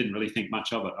in and didn't really think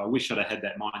much of it. I wish I'd have had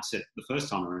that mindset the first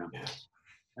time around. Yeah.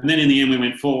 And then in the end, we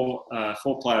went four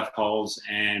playoff holes,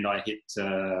 and I hit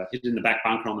in the back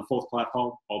bunker on the fourth playoff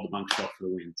hole, bowled the bunk shot for the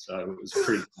win. So it was a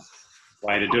pretty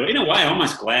way to do it. In a way, I'm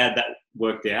almost glad that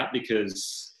worked out,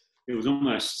 because it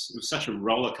was such a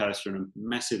roller coaster and a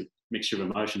massive mixture of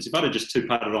emotions. If I'd have just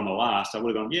two-putted on the last, I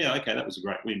would have gone, yeah, okay, that was a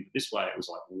great win. But this way, it was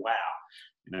like, wow.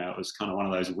 It was kind of one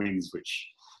of those wins which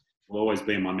will always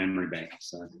be in my memory bank.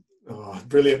 So. Oh,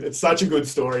 brilliant. It's such a good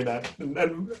story, that.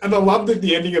 And I love that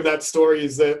the ending of that story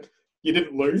is that you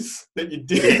didn't lose, that you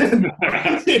did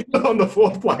on the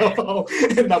fourth playoff hole,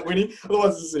 end up winning.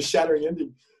 Otherwise, it's a shattering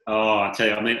ending. Oh, I tell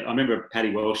you, I remember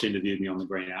Paddy Welsh interviewed me on the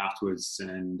green afterwards,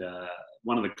 and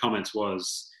one of the comments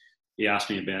was, he asked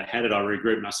me about how did I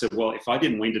regroup, and I said, well, if I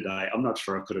didn't win today, I'm not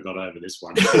sure I could have got over this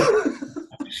one.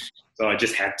 So I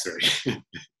just had to.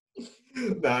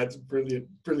 That's brilliant.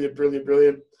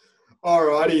 All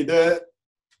righty.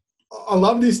 I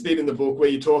love this bit in the book where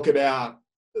you talk about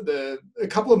a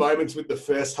couple of moments with the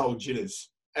first hole jitters.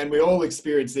 And we all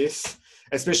experience this,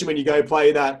 especially when you go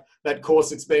play that course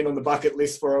that's been on the bucket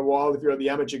list for a while, if you're the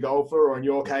amateur golfer, or in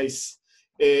your case,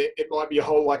 it might be a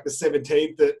hole like the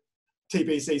 17th at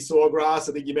TPC Sawgrass.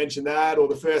 I think you mentioned that, or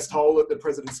the first hole at the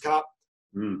President's Cup.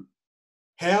 Mm.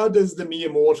 How does the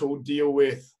mere mortal deal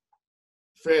with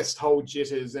first hole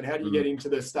jitters, and how do you get into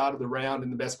the start of the round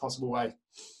in the best possible way?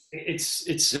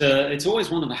 It's always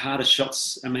one of the hardest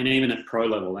shots. I mean, even at pro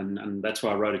level, and that's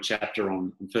why I wrote a chapter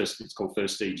on first. It's called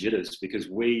First Tee Jitters, because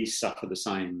we suffer the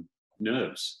same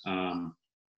nerves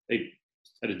at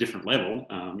a different level.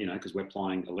 Because we're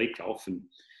playing elite golf,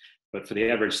 but for the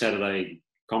average Saturday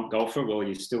comp golfer, well,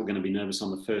 you're still going to be nervous on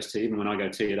the first tee. Even when I go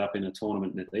tee it up in a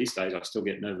tournament these days, I still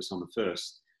get nervous on the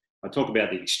first. I talk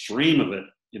about the extreme of it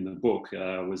in the book.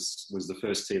 Was the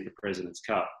first tee of the President's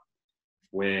Cup,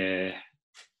 where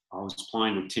I was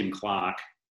playing with Tim Clark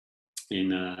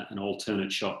in an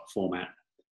alternate shot format,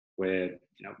 where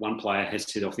one player has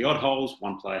to hit off the odd holes,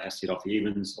 one player has to hit off the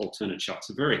evens, alternate shots.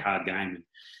 A very hard game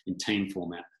in team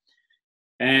format.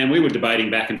 And we were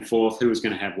debating back and forth who was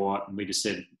going to have what, and we just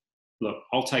said, look,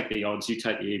 I'll take the odds, you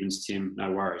take the evens, Tim,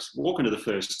 no worries. Walking to the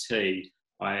first tee,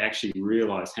 I actually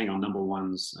realised, hang on, number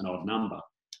one's an odd number.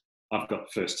 I've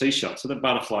got first tee shot. So the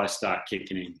butterflies start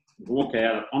kicking in. Walk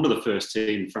out onto the first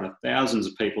tee in front of thousands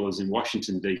of people as in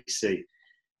Washington, DC.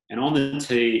 And on the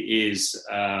tee is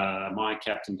my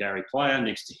captain, Gary Player.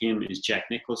 Next to him is Jack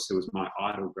Nicklaus, who was my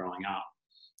idol growing up.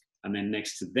 And then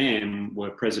next to them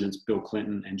were Presidents Bill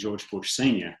Clinton and George Bush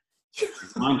Sr.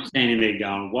 I'm standing there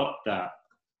going, what the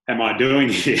am I doing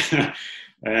here?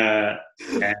 And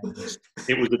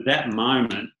it was at that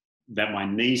moment that my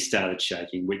knees started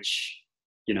shaking, which,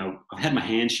 I've had my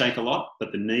hands shake a lot,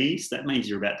 but the knees, that means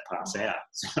you're about to pass out.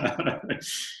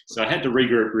 So I had to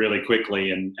regroup really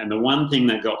quickly. And the one thing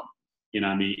that got,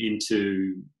 me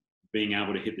into being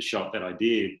able to hit the shot that I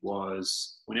did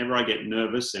was whenever I get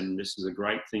nervous, and this is a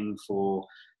great thing for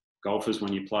golfers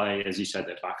when you play, as you said,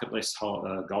 that bucket list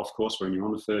golf course where you're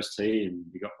on the first tee and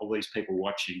you've got all these people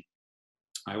watching,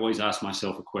 I always ask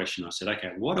myself a question. I said,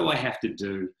 okay, what do I have to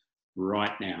do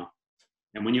right now?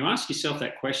 And when you ask yourself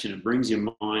that question, it brings your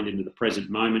mind into the present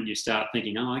moment. You start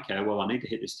thinking, oh, okay, well, I need to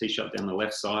hit this tee shot down the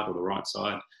left side or the right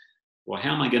side. Well,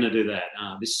 how am I going to do that?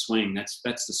 This swing, that's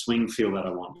the swing feel that I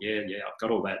want. Yeah, I've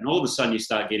got all that. And all of a sudden you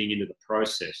start getting into the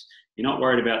process. You're not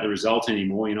worried about the result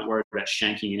anymore. You're not worried about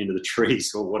shanking it into the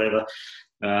trees or whatever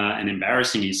and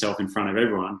embarrassing yourself in front of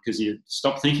everyone, because you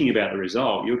stop thinking about the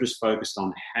result. You're just focused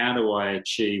on, how do I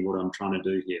achieve what I'm trying to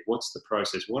do here? What's the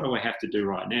process? What do I have to do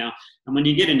right now? And when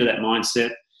you get into that mindset,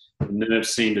 the nerves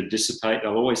seem to dissipate.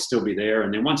 They'll always still be there.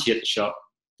 And then once you hit the shot,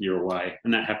 you're away.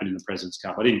 And that happened in the President's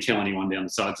Cup. I didn't kill anyone down the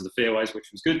sides of the fairways, which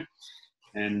was good.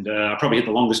 And I probably hit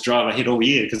the longest drive I hit all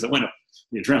year, because it went up,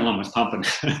 the adrenaline was pumping.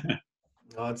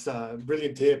 Oh, it's a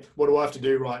brilliant tip. What do I have to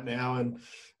do right now? And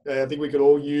I think we could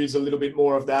all use a little bit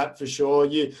more of that for sure.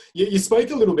 You spoke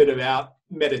a little bit about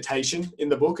meditation in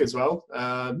the book as well.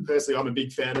 Personally, I'm a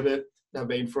big fan of it. I've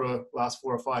been for the last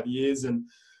 4 or 5 years. And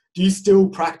do you still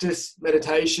practice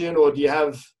meditation, or do you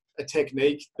have a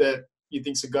technique that you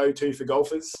think's a go-to for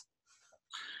golfers?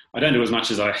 I don't do as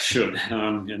much as I should.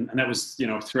 And that was,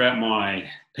 throughout my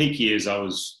peak years, I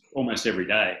was almost every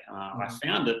day. I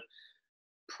found it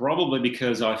probably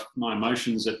because my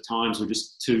emotions at times were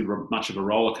just too much of a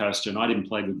roller coaster, and I didn't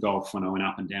play good golf when I went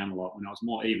up and down a lot. When I was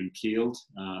more even-keeled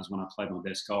is when I played my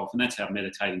best golf, and that's how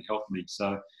meditating helped me.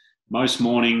 So most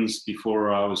mornings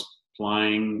before I was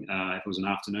playing. If it was an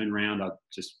afternoon round, I'd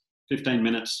just 15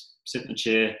 minutes, sit in a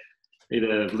chair,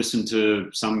 either listen to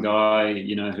some guy,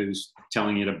 you know, who's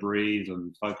telling you to breathe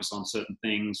and focus on certain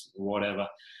things or whatever.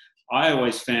 I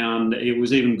always found it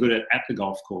was even good at the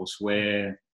golf course,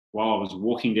 where while I was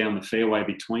walking down the fairway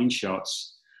between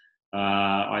shots,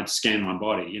 I'd scan my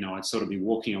body. You know, I'd sort of be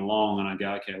walking along and I'd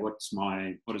go, okay, what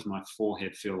does my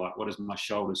forehead feel like? What does my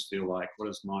shoulders feel like? What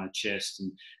does my chest?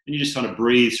 And you just kind of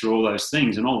breathe through all those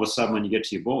things. And all of a sudden, when you get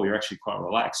to your ball, you're actually quite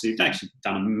relaxed. So you've actually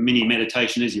done a mini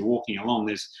meditation as you're walking along.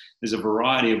 There's a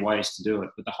variety of ways to do it.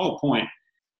 But the whole point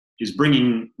is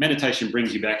meditation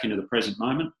brings you back into the present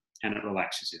moment and it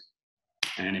relaxes you.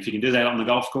 And if you can do that on the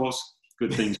golf course,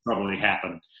 good things probably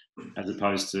happen, as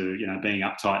opposed to, you know, being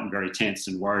uptight and very tense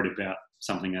and worried about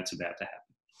something that's about to happen.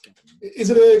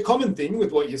 Is it a common thing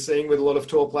with what you're seeing with a lot of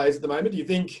tour players at the moment? Do you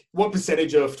think, what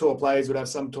percentage of tour players would have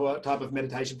some type of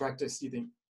meditation practice, do you think?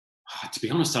 To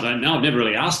be honest, I don't know. I've never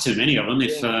really asked too many of them.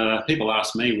 If people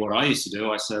ask me what I used to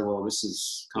do, I say, well, this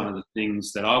is kind of the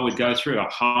things that I would go through. I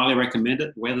highly recommend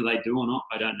it. Whether they do or not,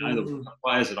 I don't know. The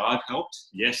players that I've helped,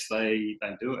 yes, they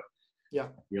do it. Yeah.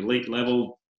 The elite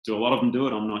level, do a lot of them do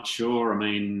it? I'm not sure. I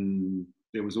mean,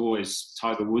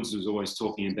 Tiger Woods was always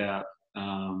talking about,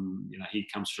 you know, he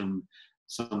comes from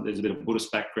there's a bit of Buddhist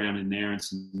background in there and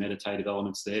some meditative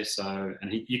elements there. So,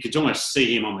 and you could almost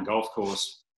see him on the golf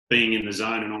course being in the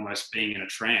zone and almost being in a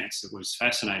trance. It was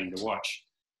fascinating to watch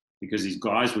because these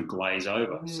guys would glaze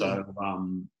over. So,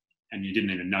 and you didn't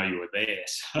even know you were there.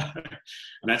 So,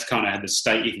 and that's kind of the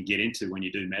state you can get into when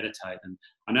you do meditate. And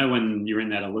I know when you're in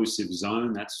that elusive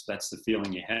zone, that's the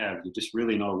feeling you have. You're just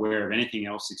really not aware of anything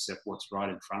else except what's right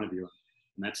in front of you.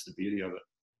 And that's the beauty of it.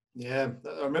 Yeah.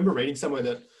 I remember reading somewhere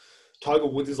that Tiger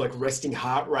Woods' like resting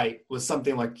heart rate was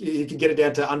something like he could get it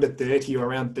down to under 30 or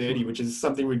around 30, which is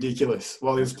something ridiculous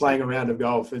while he was playing a round of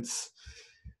golf. It's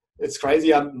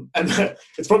crazy. And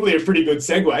it's probably a pretty good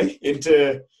segue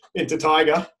into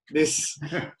Tiger. This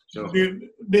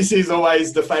is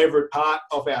always the favourite part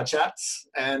of our chats,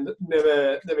 and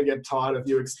never get tired of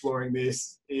you exploring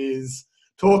this. Is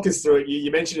talk us through it.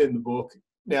 You mentioned it in the book.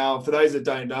 Now, for those that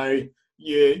don't know,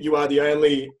 you are the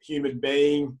only human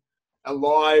being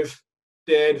alive,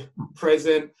 dead,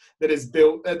 present that has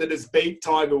beat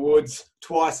Tiger Woods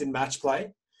twice in match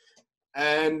play.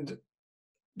 And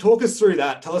talk us through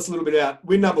that. Tell us a little bit about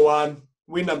win number one,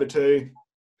 win number two,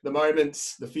 the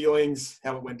moments, the feelings,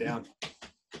 how it went down.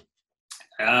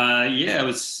 It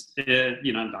was,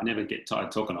 you know, I never get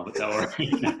tired talking of it, don't worry.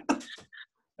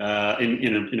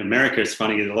 In America, it's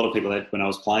funny, a lot of people, when I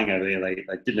was playing over there, they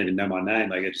didn't even know my name.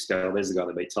 They just go, oh, there's the guy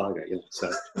that beat Tiger, you know,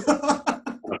 so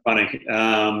funny.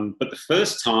 But the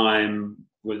first time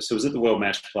was at the World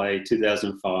Match Play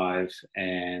 2005,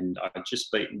 and I'd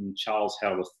just beaten Charles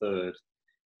Howell III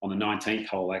on the 19th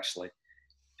hole, actually.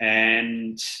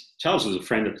 And Charles was a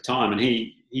friend at the time, and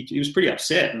he was pretty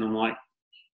upset. And I'm like,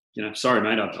 you know, sorry,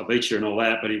 mate, I beat you and all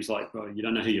that. But he was like, well, you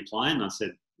don't know who you're playing? And I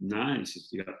said, no. He says,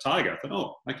 you got Tiger. I thought,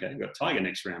 oh, okay, I got Tiger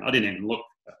next round. I didn't even look.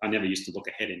 I never used to look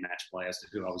ahead in match play as to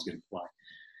who I was going to play.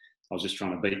 I was just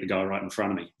trying to beat the guy right in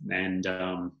front of me. And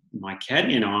my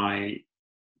caddy and I,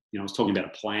 you know, I was talking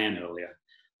about a plan earlier.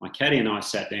 My caddy and I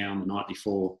sat down the night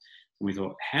before, and we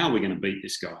thought, how are we going to beat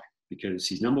this guy? Because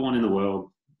he's number one in the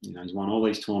world. You know, he's won all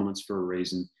these tournaments for a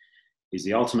reason. He's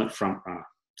the ultimate front runner.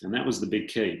 And that was the big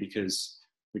key, because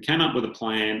we came up with a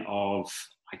plan of,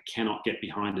 I cannot get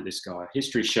behind to this guy.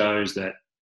 History shows that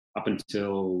up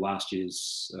until last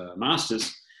year's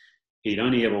Masters, he'd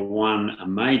only ever won a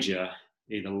major,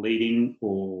 either leading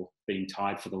or being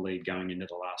tied for the lead going into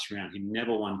the last round. He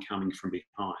never won coming from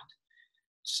behind.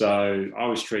 So I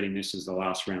was treating this as the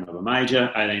last round of a major,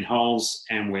 18 holes,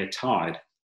 and we're tied.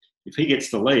 If he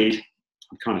gets the lead,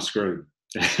 I'm kind of screwed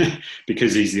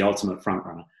because he's the ultimate front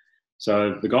runner.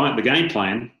 So the game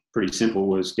plan, pretty simple,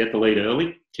 was get the lead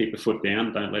early, keep the foot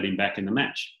down, don't let him back in the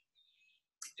match.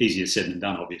 Easier said than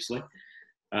done, obviously.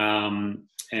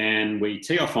 And we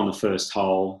tee off on the first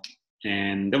hole,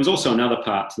 and there was also another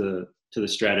part to the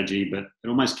strategy, but it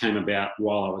almost came about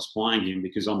while I was playing him,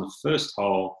 because on the first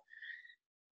hole,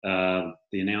 the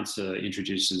announcer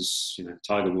introduces, you know,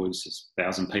 Tiger Woods, there's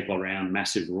 1,000 people around,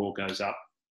 massive roar goes up.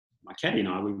 My caddy and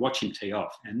I, we watch him tee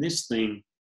off, and this thing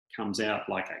comes out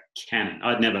like a cannon.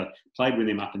 I'd never played with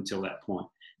him up until that point,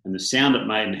 and the sound it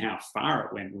made and how far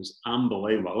it went was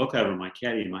unbelievable. I look over at my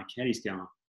caddy, and my caddy's going,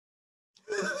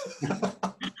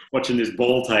 watching this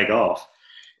ball take off.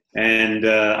 And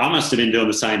I must have been doing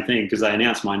the same thing, because they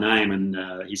announced my name,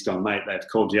 and he's gone, mate, they've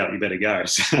called you up, you better go.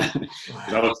 So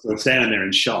I was still standing there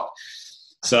in shock.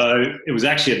 So it was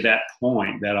actually at that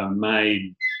point that I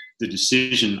made the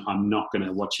decision, I'm not going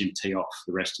to watch him tee off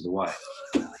the rest of the way.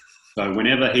 So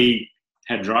whenever he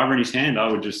had driver in his hand,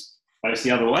 I would just face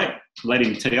the other way, let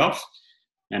him tee off,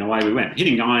 and away we went.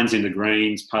 Hitting irons into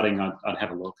greens, putting, I'd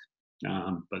have a look.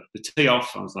 But the tee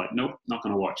off, I was like, nope, not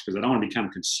going to watch, because I don't want to become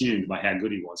consumed by how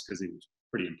good he was, because he was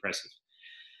pretty impressive.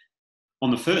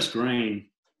 On the first green,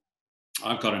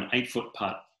 I've got an 8-foot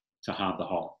putt to halve the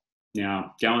hole.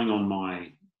 Now, going on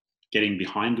my getting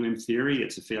behind him theory,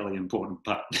 it's a fairly important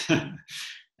putt.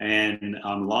 And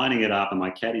I'm lining it up, and my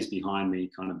caddy's behind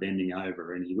me, kind of bending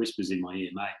over, and he whispers in my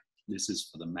ear, mate, this is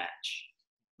for the match.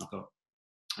 I thought,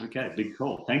 okay, big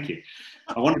call, thank you.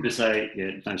 I wanted to say,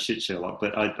 yeah, no shit, Sherlock,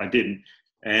 but I didn't.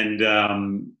 And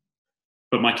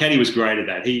but my caddy was great at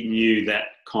that. He knew that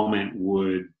comment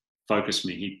would focus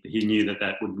me. He knew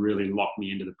that would really lock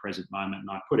me into the present moment, and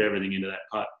I put everything into that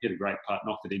putt, hit a great putt,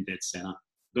 knocked it in dead centre,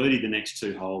 birdied the next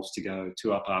 2 holes to go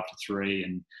 2 up after 3,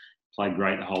 and played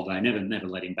great the whole day. Never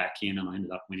let him back in, and I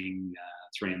ended up winning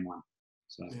 3-1.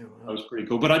 So yeah, wow. That was pretty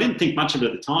cool. But I didn't think much of it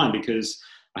at the time, because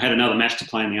I had another match to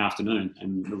play in the afternoon,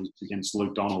 and it was against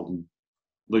Luke Donald, and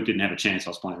Luke didn't have a chance. I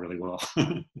was playing really well.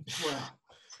 Wow.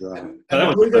 So,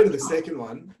 and we go to the second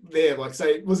one there. Like,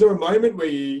 say, was there a moment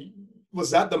where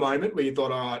was that the moment where you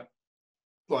thought, all right,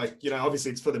 like, you know,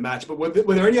 obviously it's for the match, but were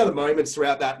there any other moments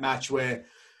throughout that match where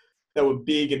they were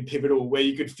big and pivotal, where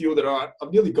you could feel that, all right,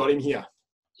 I've nearly got him here?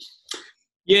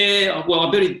 Yeah, well,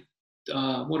 I birdied,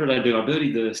 what did I do? I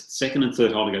birdied the second and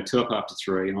third hole to go 2 up after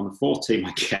 3, and on the 4th tee,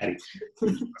 my caddy,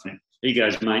 he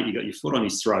goes, mate, you got your foot on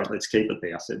his throat, let's keep it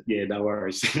there. I said, yeah, no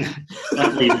worries.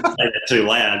 Don't even say that too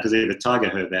loud, because if Tiger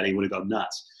heard that, he would have gone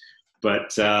nuts.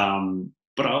 But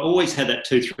I always had that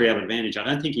 2-3 out advantage. I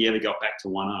don't think he ever got back to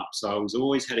 1 up, so I was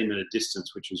always had him at a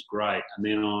distance, which was great. And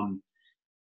then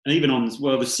the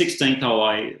 16th hole,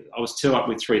 I was 2 up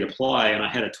with 3 to play, and I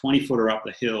had a 20-footer up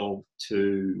the hill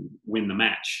to win the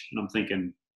match. And I'm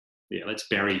thinking, yeah, let's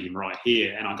bury him right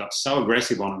here. And I got so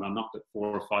aggressive on him, I knocked it 4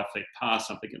 or 5 feet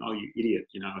past. I'm thinking, oh, you idiot,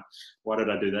 you know, why did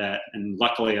I do that? And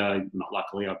luckily, I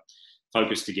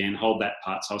focused again, hold that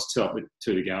putt. So I was 2 up with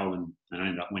 2 to go, and I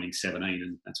ended up winning 17,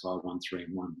 and that's why I won 3-1.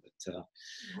 But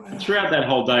wow. Throughout that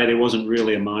whole day, there wasn't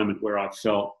really a moment where I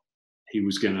felt he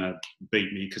was going to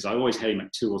beat me, because I always had him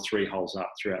at 2 or 3 holes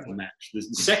up throughout the match. The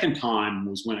second time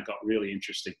was when it got really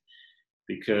interesting,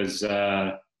 because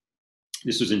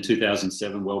this was in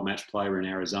 2007, World Match Player in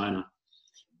Arizona.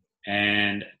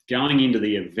 And going into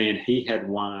the event, he had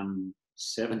won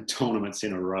 7 tournaments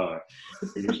in a row.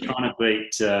 He was trying to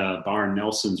beat Byron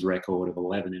Nelson's record of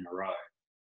 11 in a row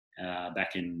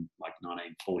back in like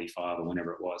 1945 or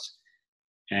whenever it was.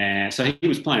 And so he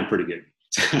was playing pretty good.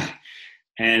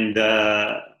 And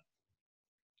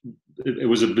it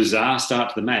was a bizarre start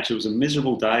to the match. It was a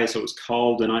miserable day, so it was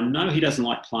cold. And I know he doesn't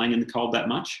like playing in the cold that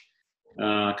much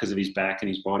because of his back and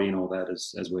his body and all that,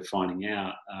 as we're finding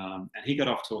out. And he got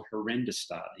off to a horrendous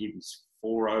start. He was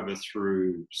 4 over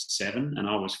through 7, and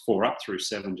I was 4 up through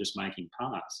 7 just making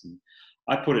pars. And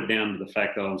I put it down to the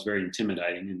fact that I was very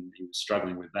intimidating, and he was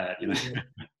struggling with that, you know.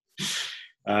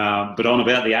 But on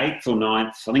about the 8th or 9th,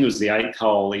 I think it was the 8th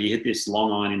hole, he hit this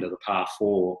long iron into the par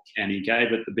 4, and he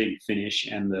gave it the big finish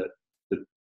and the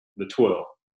twirl,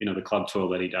 you know, the club twirl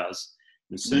that he does.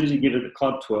 And as soon as he gave it the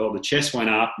club twirl, the chest went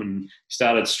up and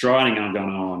started striding. And I'm going,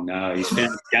 oh no, he's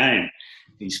found his game.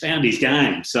 He's found his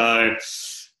game. So,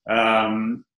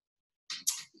 and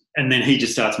then he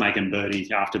just starts making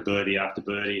birdie after birdie after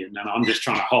birdie. And then I'm just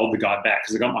trying to hold the guy back,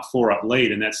 because I got my 4 up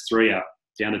lead, and that's 3 up.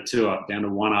 Down to 2 up, down to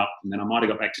 1 up, and then I might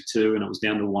have got back to 2, and it was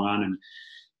down to 1. And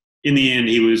in the end,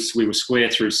 we were square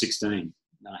through 16.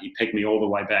 He pegged me all the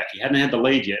way back. He hadn't had the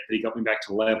lead yet, but he got me back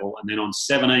to level. And then on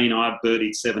 17, I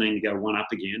birdied 17 to go 1 up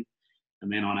again.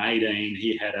 And then on 18,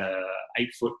 he had a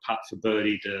 8-foot putt for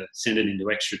birdie to send it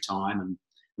into extra time, and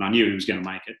I knew he was going to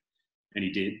make it, and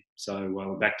he did. So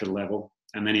we're back to level.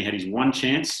 And then he had his one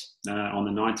chance on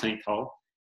the 19th hole.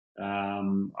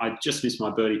 I just missed my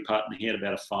birdie putt, and he had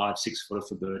about a 5-6 footer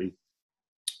for birdie,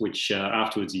 which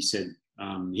afterwards he said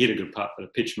he had a good putt, but a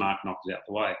pitch mark knocked it out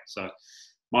the way. So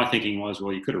my thinking was,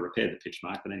 well, you could have repaired the pitch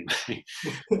mark, but anyway.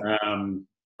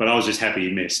 But I was just happy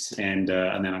he missed, and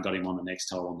then I got him on the next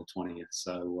hole on the 20th.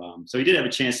 So he did have a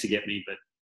chance to get me,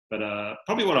 but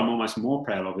probably what I'm almost more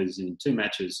proud of is in 2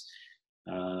 matches,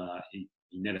 he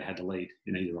never had the lead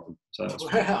in either of them. So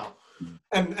wow.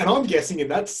 And I'm guessing in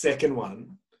that second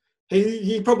one,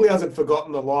 he probably hasn't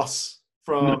forgotten the loss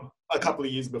from a couple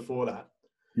of years before that.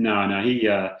 No, he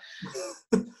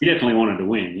definitely wanted to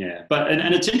win, yeah. But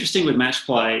and it's interesting with match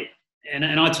play, and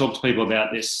I talk to people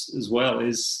about this as well.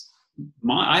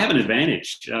 I have an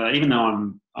advantage, even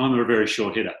though I'm a very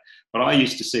short hitter. But I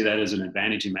used to see that as an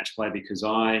advantage in match play because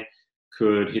I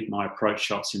could hit my approach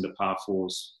shots into par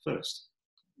fours first.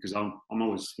 Because I'm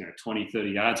always 20, 30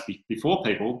 yards before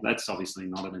people. That's obviously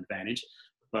not an advantage.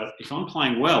 But if I'm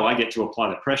playing well, I get to apply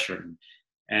the pressure.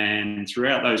 And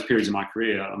throughout those periods of my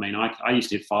career, I mean, I used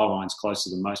to hit 5-irons closer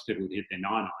than most people would hit their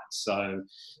 9-irons. So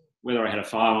whether I had a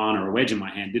 5-iron or a wedge in my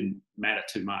hand didn't matter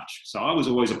too much. So I was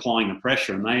always applying the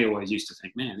pressure, and they always used to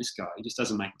think, man, this guy, he just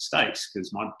doesn't make mistakes,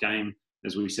 because my game,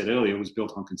 as we said earlier, was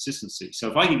built on consistency. So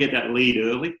if I can get that lead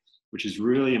early, which is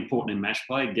really important in match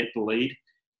play, get the lead,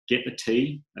 get the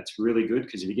tee, that's really good,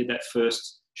 because if you get that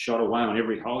first shot away on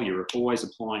every hole, you're always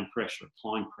applying pressure.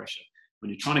 When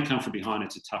you're trying to come from behind,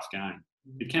 it's a tough game.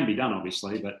 It can be done,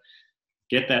 obviously, but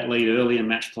get that lead early in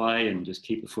match play and just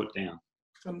keep the foot down.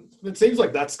 It seems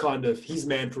like that's kind of his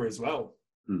mantra as well.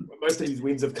 Most of his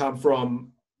wins have come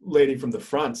from leading from the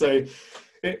front. So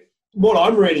what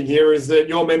I'm reading here is that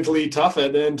you're mentally tougher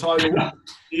than Tiger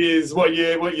Woods is what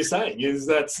you're saying. Is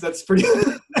that's pretty...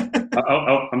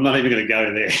 I'm not even going to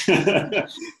go there.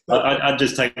 I'd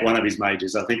just take one of his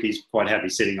majors. I think he's quite happy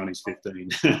sitting on his 15.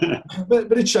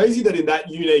 but it shows you that in that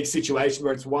unique situation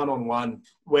where it's one-on-one,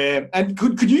 and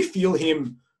could you feel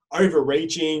him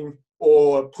overreaching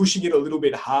or pushing it a little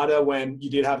bit harder when you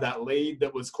did have that lead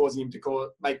that was causing him to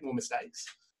make more mistakes?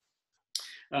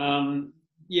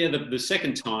 Yeah, the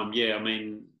second time, yeah. I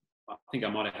mean, I think I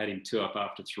might have had him 2 up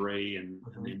after 3, and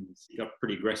then he got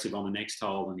pretty aggressive on the next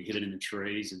hole and he hit it in the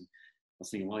trees. And I was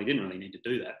thinking, well, he didn't really need to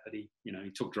do that, but he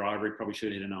took driver. He probably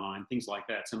should have hit an iron, things like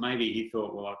that. So maybe he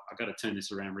thought, well, I've got to turn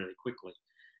this around really quickly.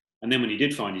 And then when he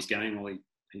did find his game, well,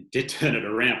 he did turn it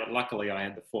around. But luckily, I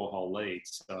had the 4-hole lead.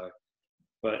 So,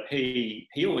 but he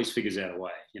always figures out a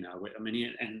way. I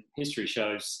mean, and history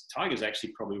shows Tiger's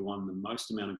actually probably won the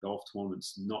most amount of golf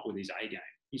tournaments not with his A game.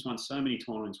 He's won so many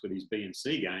tournaments with his B and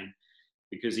C game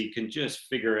because he can just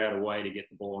figure out a way to get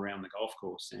the ball around the golf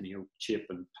course, and he'll chip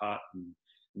and putt, and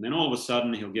then all of a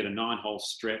sudden he'll get a 9-hole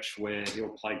stretch where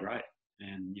he'll play great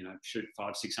and shoot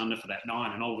 5-6 under for that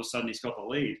 9, and all of a sudden he's got the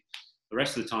lead. The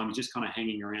rest of the time he's just kind of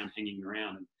hanging around,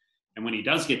 and when he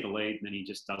does get the lead, then he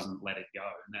just doesn't let it go,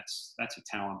 and that's a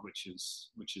talent which is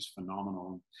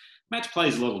phenomenal. Match play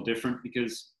is a little different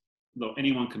because look,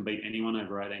 anyone can beat anyone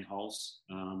over 18 holes.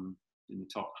 In the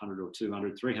top 100 or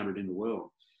 200, 300 in the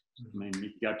world. I mean, you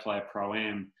can go play a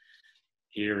Pro-Am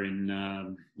here in,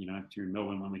 here in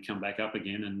Melbourne when we come back up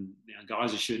again, and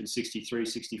guys are shooting 63,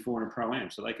 64 in a Pro-Am,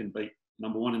 so they can beat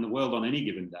number 1 in the world on any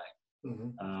given day.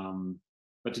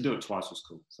 But to do it twice was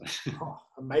cool. So.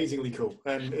 Amazingly cool.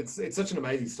 And it's such an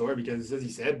amazing story because, as you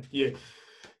said, you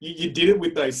did it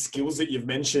with those skills that you've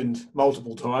mentioned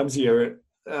multiple times here.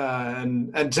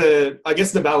 And to, I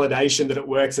guess, the validation that it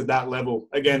works at that level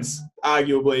against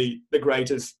arguably the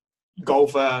greatest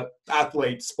golfer,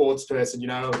 athlete, sports person,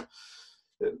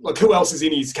 like who else is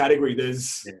in his category?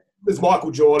 There's Michael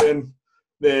Jordan,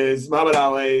 there's Muhammad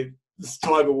Ali, there's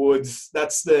Tiger Woods.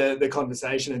 That's the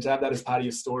conversation, and to have that as part of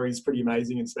your story is pretty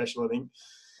amazing and special, I think.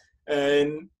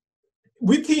 And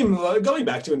with him, going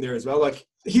back to him there as well, like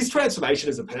his transformation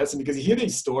as a person, because you hear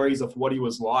these stories of what he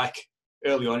was like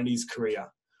early on in his career.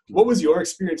 What was your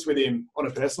experience with him on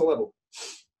a personal level?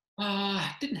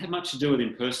 Didn't have much to do with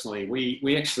him personally.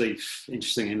 We actually,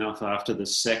 interestingly enough, after the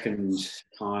second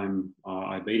time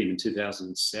I beat him in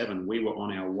 2007, we were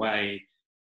on our way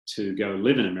to go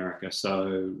live in America.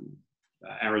 So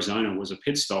Arizona was a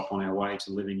pit stop on our way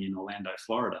to living in Orlando,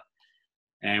 Florida.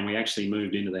 And we actually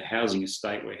moved into the housing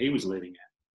estate where he was living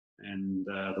at. And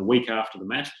the week after the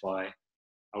match play,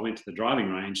 I went to the driving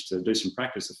range to do some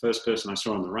practice. The first person I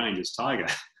saw on the range is Tiger.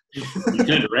 He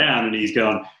turned around and he's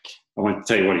gone, I won't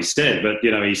tell you what he said, but,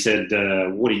 he said,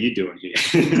 what are you doing here?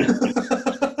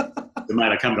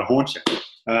 Mate, I come to haunt you.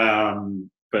 On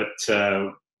a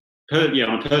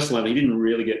personal level, he didn't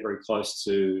really get very close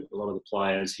to a lot of the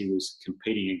players he was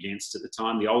competing against at the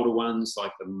time. The older ones,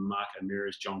 like the Mark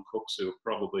O'Meara's, John Cooks, who were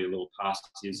probably a little past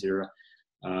his era,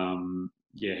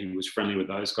 he was friendly with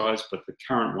those guys, but the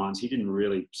current ones, he didn't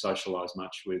really socialise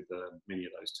much with many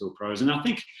of those tour pros. And I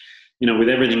think, with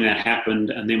everything that happened,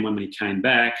 and then when he came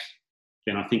back,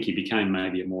 then I think he became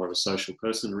maybe more of a social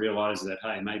person and realised that,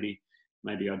 hey, maybe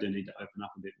I do need to open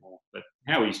up a bit more. But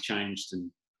how he's changed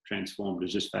and transformed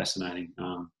is just fascinating.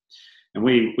 And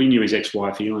we knew his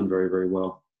ex-wife, Elin, very, very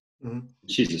well. Mm-hmm.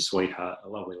 She's a sweetheart, a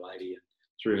lovely lady. And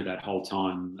through that whole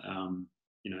time,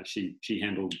 she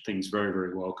handled things very,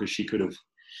 very well because she could have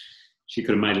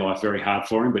made life very hard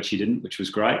for him, but she didn't, which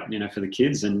was great, for the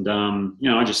kids. And,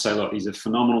 I just say, look, he's a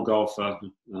phenomenal golfer,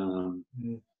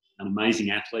 an amazing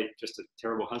athlete, just a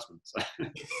terrible husband. So.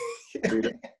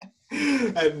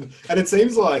 And it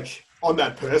seems like on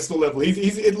that personal level.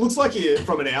 It looks like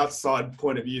from an outside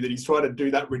point of view that he's trying to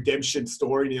do that redemption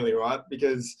story nearly, right?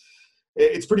 Because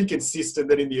it's pretty consistent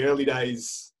that in the early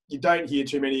days, you don't hear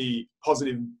too many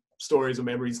positive stories or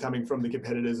memories coming from the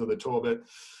competitors or the tour. But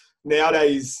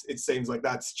nowadays, it seems like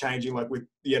that's changing, like with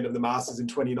the end of the Masters in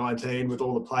 2019, with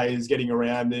all the players getting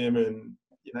around him and,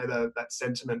 that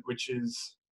sentiment, which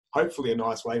is hopefully a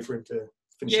nice way for him to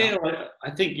finish up. Yeah,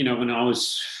 I think, when I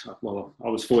was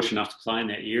fortunate enough to play in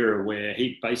that era where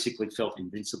he basically felt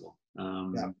invincible.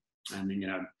 And,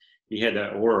 he had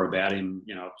that aura about him.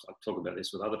 I talk about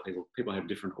this with other people. People have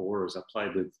different auras. I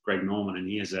played with Greg Norman, and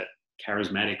he has that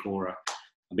charismatic aura.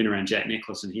 I've been around Jack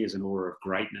Nicklaus, and he has an aura of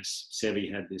greatness.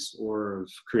 Seve had this aura of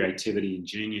creativity and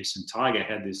genius, and Tiger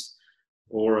had this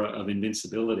aura of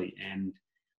invincibility. And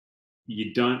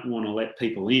you don't want to let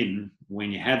people in when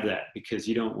you have that, because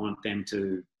you don't want them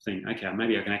to think, okay,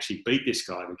 maybe I can actually beat this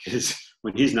guy, because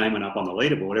when his name went up on the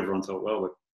leaderboard, everyone thought, well, we're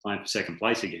playing for second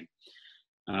place again.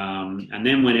 And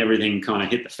then when everything kind of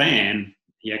hit the fan,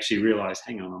 he actually realised,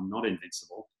 hang on, I'm not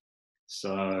invincible.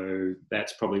 So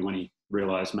that's probably when he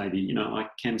realised maybe, I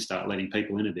can start letting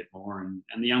people in a bit more. And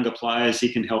the younger players,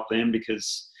 he can help them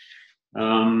because,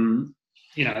 when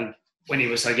he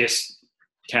was, I guess,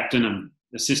 captain and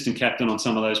assistant captain on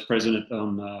some of those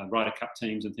Ryder Cup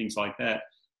teams and things like that,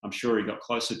 I'm sure he got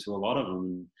closer to a lot of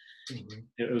them. Mm-hmm.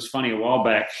 It was funny, a while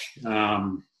back,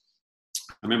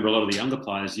 I remember a lot of the younger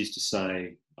players used to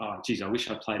say, oh, geez, I wish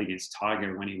I played against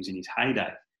Tiger when he was in his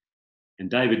heyday. And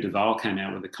David Duval came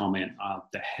out with a comment,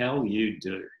 the hell you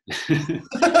do.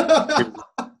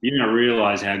 You don't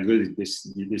realise how good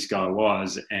this guy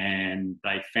was. And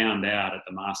they found out at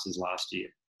the Masters last year.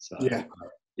 So, yeah,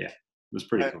 it was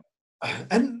pretty cool.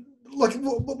 And, what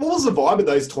was the vibe of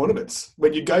those tournaments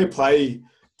when you go play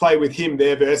with him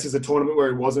there versus a tournament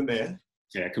where he wasn't there?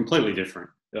 Yeah, completely different.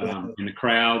 In the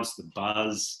crowds, the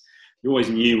buzz, you always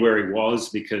knew where he was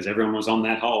because everyone was on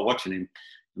that hole watching him,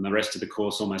 and the rest of the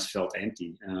course almost felt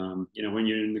empty. When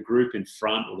you're in the group in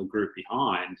front or the group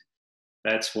behind,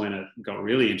 that's when it got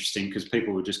really interesting because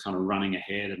people were just kind of running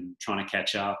ahead and trying to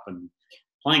catch up, and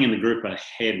playing in the group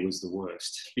ahead was the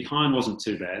worst. Behind wasn't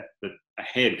too bad, but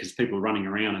ahead, because people were running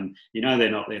around and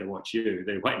they're not there to watch you,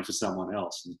 they're waiting for someone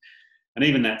else. And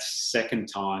even that second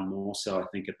time, more so, I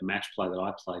think, at the match play that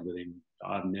I played with him,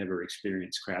 I've never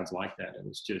experienced crowds like that. It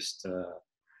was just,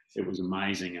 it was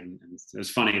amazing. And it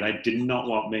was funny, they did not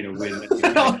want me to win.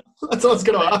 That's what I was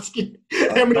going to ask you.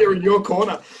 How many are in your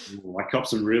corner? I copped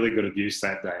some really good abuse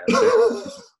that day.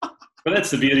 But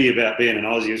that's the beauty about being an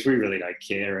Aussie, is we really don't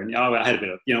care. And I had a bit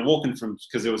of, walking from,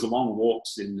 because there was long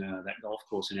walks in that golf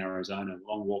course in Arizona,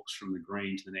 long walks from the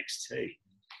green to the next tee.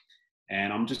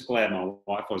 And I'm just glad my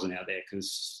wife wasn't out there,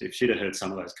 because if she'd have heard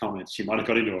some of those comments, she might have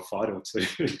got into a fight or two.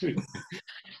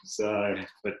 No,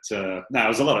 it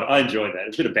was I enjoyed that. It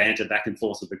was a bit of banter back and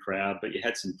forth with the crowd, but you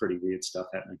had some pretty weird stuff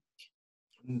happening.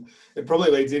 It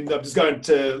probably leads in. I'm just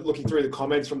looking through the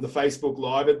comments from the Facebook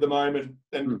Live at the moment,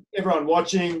 and everyone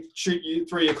watching, shoot you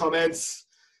through your comments.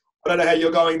 I don't know how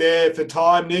you're going there for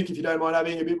time, Nick, if you don't mind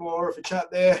having a bit more of a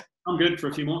chat there. I'm good for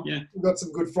a few more, yeah. We've got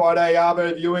some Good Friday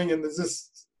Arvo viewing, and there's just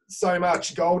so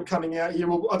much gold coming out here.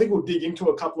 I think we'll dig into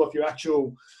a couple of your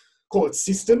actual, call it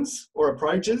systems or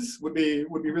approaches, would be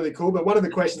really cool. But one of the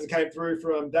questions that came through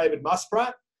from David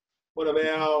Musprat, one of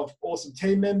our awesome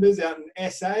team members out in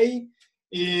SA,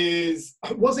 is,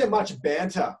 was there much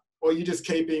banter, or are you just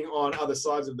keeping on other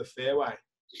sides of the fairway?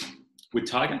 With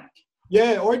Tiger?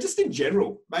 Yeah, or just in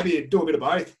general. Maybe do a bit of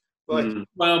both.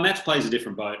 Well, match play's a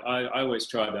different boat. I always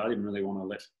tried that. I didn't really want to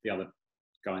let the other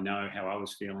guy know how I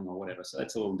was feeling or whatever. So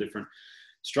that's a little different.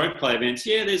 Stroke play events,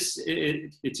 yeah, it's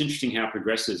interesting how it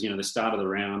progresses. The start of the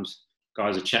round,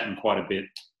 guys are chatting quite a bit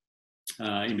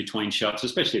in between shots,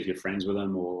 especially if you're friends with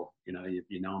them or, you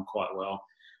know them quite well.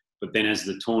 But then as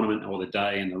the tournament or the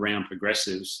day and the round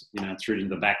progresses, through to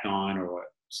the back nine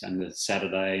and the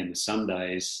Saturday and the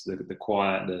Sundays, it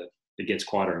gets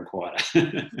quieter and quieter.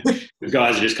 The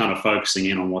guys are just kind of focusing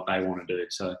in on what they want to do.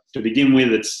 So to begin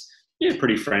with, it's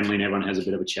pretty friendly and everyone has a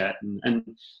bit of a chat. And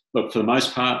look, for the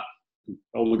most part,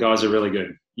 all the guys are really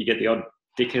good. You get the odd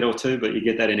dickhead or two, but you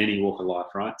get that in any walk of life,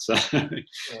 right? So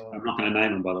I'm not going to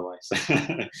name them, by the way. So.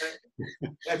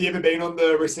 Have you ever been on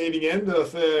the receiving end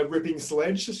of a ripping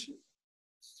sledge?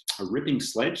 A ripping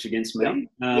sledge against me?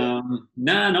 Yeah.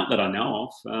 No, not that I know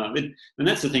of. And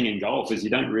that's the thing in golf, is you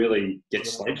don't really get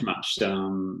sledged much.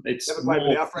 It's more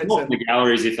in the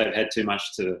galleries if they've had too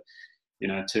much to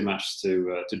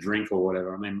drink or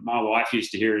whatever. I mean, my wife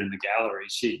used to hear it in the gallery.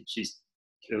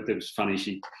 It was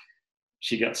funny.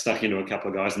 she got stuck into a couple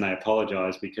of guys and they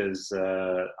apologised because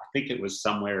I think it was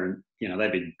somewhere, and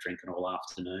they'd been drinking all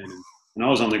afternoon, and I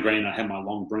was on the green. I had my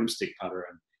long broomstick putter,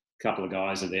 and a couple of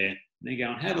guys are there, and they're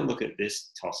going, "Have a look at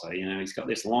this tosser. He's got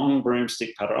this long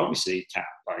broomstick putter. Obviously, he can't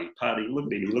bloody putt. Look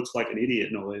at him. He looks like an idiot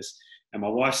and all this." And my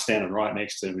wife's standing right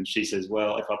next to him, and she says,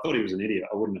 "Well, if I thought he was an idiot,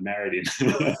 I wouldn't have married him."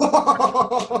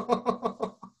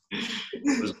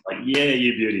 It was like, "Yeah,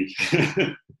 you beauty."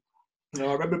 No,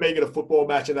 I remember being at a football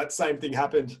match and that same thing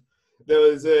happened. There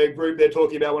was a group there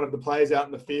talking about one of the players out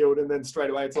in the field, and then straight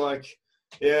away it's like,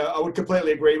 yeah, I would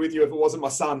completely agree with you if it wasn't my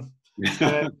son.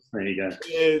 There you go.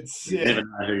 You never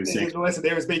know who's next. The lesson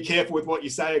there is be careful with what you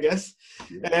say, I guess.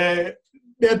 Yeah.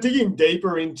 Now, digging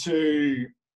deeper into,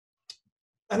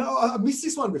 and I missed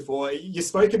this one before, you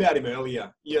spoke about him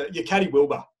earlier, your caddy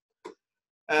Wilbur.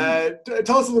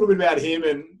 Tell us a little bit about him,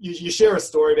 and you share a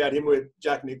story about him with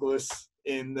Jack Nicklaus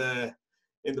in the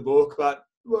book, but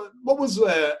what was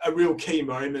a real key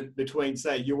moment between,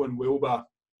 say, you and Wilbur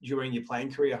during your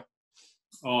playing career?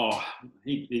 Oh,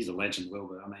 he's a legend,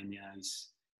 Wilbur. I mean,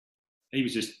 he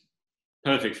was just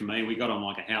perfect for me. We got on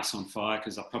like a house on fire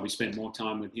because I probably spent more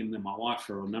time with him than my wife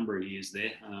for a number of years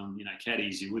there.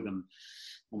 Caddies, you're with them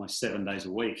almost 7 days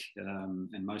a week,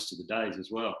 and most of the days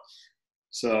as well.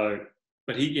 So,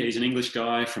 but he's an English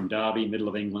guy from Derby, middle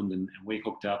of England, and we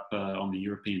hooked up on the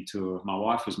European tour. My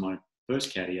wife was my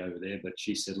first caddy over there, but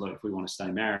she said, "Look, if we want to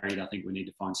stay married, I think we need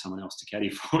to find someone else to caddy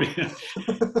for you."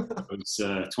 It was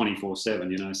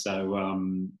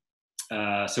 24/7,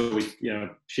 So we,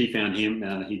 she found him.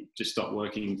 He just stopped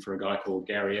working for a guy called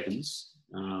Gary Evans,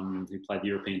 who played the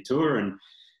European tour,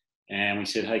 and we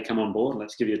said, "Hey, come on board.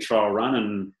 Let's give you a trial run."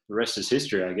 And the rest is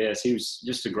history, I guess. He was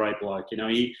just a great bloke. And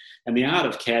the art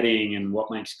of caddying and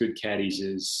what makes good caddies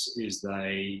is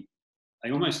they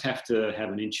almost have to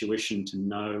have an intuition to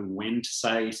know when to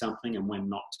say something and when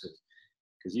not to.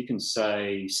 Because you can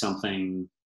say something,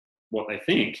 what they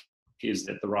think is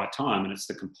at the right time, and it's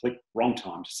the complete wrong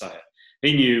time to say it.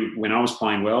 He knew when I was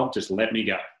playing well, just let me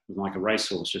go. It was like a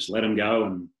racehorse, just let him go,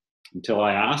 and until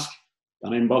I ask,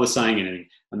 don't even bother saying anything.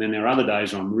 And then there are other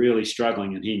days where I'm really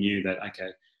struggling, and he knew that,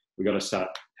 okay, we've got to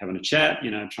start having a chat,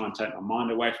 try and take my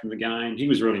mind away from the game. He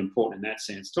was really important in that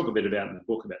sense. Talk a bit about in the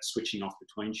book about switching off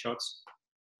between shots.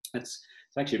 It's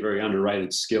actually a very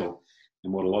underrated skill.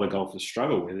 And what a lot of golfers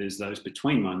struggle with is those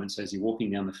between moments as you're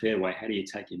walking down the fairway. How do you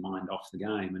take your mind off the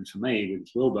game? And for me, with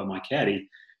Wilbur, my caddy,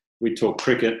 we'd talk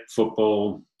cricket,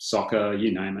 football, soccer,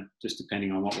 you name it, just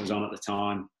depending on what was on at the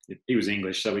time. He was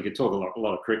English, so we could talk a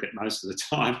lot of cricket most of the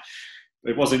time.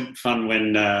 It wasn't fun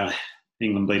when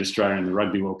England beat Australia in the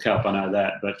Rugby World Cup, I know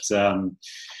that.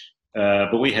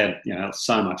 But we had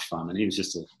so much fun, and he was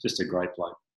just a great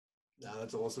bloke. No,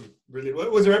 that's awesome. Really.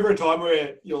 Was there ever a time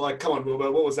where you're like, "Come on,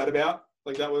 Wilbur, what was that about?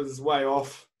 Like that was way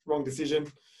off, wrong decision"?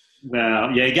 Well,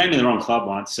 yeah, he gave me the wrong club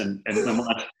once, and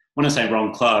when I say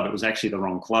wrong club, it was actually the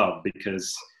wrong club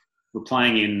because we're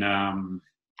playing in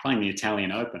the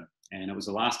Italian Open, and it was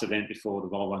the last event before the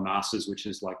Volvo Masters, which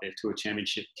is like their tour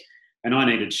championship, and I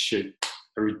needed to shoot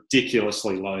a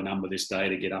ridiculously low number this day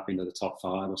to get up into the top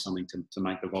 5 or something to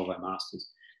make the Volvo Masters.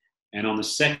 And on the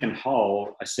second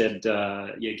hole, I said,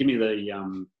 give me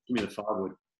the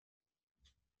 5-wood.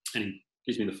 And he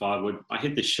gives me the 5-wood. I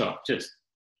hit this shot just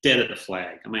dead at the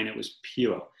flag. I mean, it was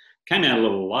pure. Came out a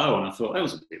little low, and I thought, that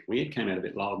was a bit weird. Came out a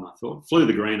bit lower than I thought. Flew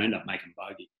the green, ended up making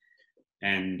bogey.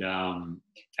 And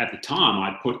at the time,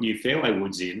 I'd put new fairway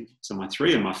woods in. So my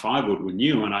 3 and my 5-wood were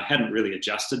new, and I hadn't really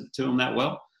adjusted to them that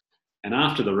well. And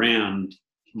after the round,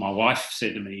 my wife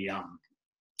said to me,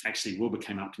 actually, Wilbur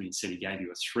came up to me and said he gave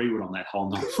you a 3-wood on that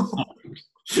hole.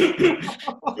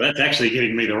 That's actually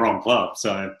giving me the wrong club.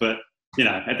 So, but,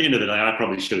 at the end of the day, I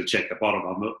probably should have checked the bottom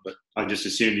of it, but I just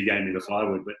assumed he gave me the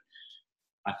 5-wood. But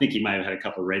I think he may have had a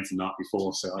couple of reds the night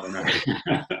before, so I don't know.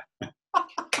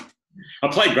 I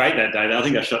played great that day, though. I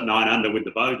think I shot 9 under with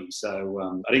the bogey,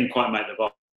 so I didn't quite make the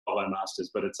Volvo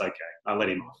Masters, but it's okay. I let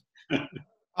him off.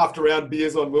 After round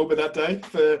beers on Wilbur that day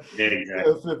for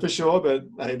sure, but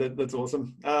hey, that's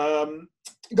awesome.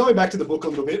 Going back to the book a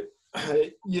little bit,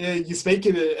 you speak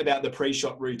about the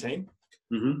pre-shot routine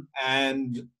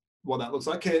and what that looks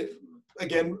like.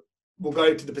 Again, we'll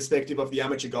go to the perspective of the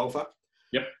amateur golfer.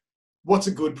 Yep. What's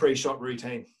a good pre-shot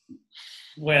routine?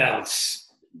 Well,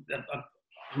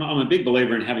 I'm a big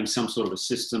believer in having some sort of a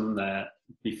system that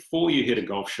before you hit a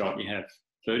golf shot, you have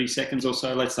 30 seconds or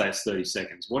so. Let's say it's 30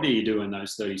 seconds. What do you do in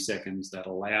those 30 seconds that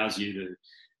allows you to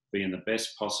be in the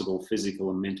best possible physical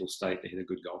and mental state to hit a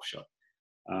good golf shot?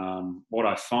 What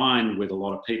I find with a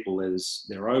lot of people is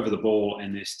they're over the ball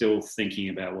and they're still thinking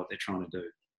about what they're trying to do.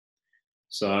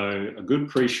 So a good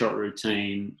pre-shot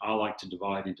routine, I like to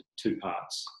divide into two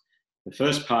parts. The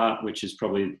first part, which is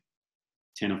probably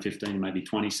 10 or 15, maybe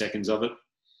 20 seconds of it,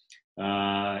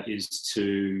 is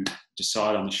to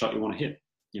decide on the shot you want to hit.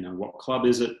 You know, what club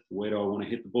is it? Where do I want to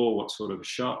hit the ball? What sort of a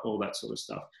shot? All that sort of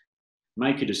stuff.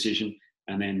 Make a decision,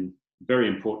 and then, very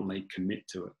importantly, commit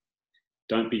to it.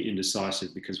 Don't be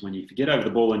indecisive, because when you get over the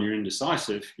ball and you're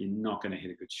indecisive, you're not going to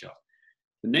hit a good shot.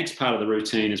 The next part of the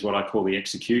routine is what I call the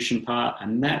execution part,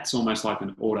 and that's almost like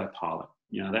an autopilot.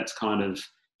 You know, that's kind of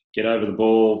get over the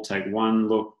ball, take one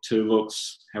look, two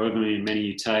looks, however many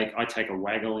you take. I take a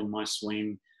waggle in my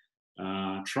swing.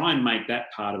 Try and make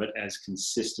that part of it as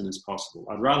consistent as possible.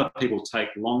 I'd rather people take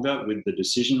longer with the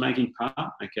decision-making part.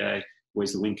 Okay,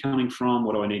 where's the wind coming from?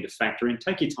 What do I need to factor in?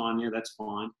 Take your time, yeah, that's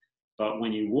fine. But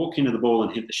when you walk into the ball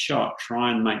and hit the shot,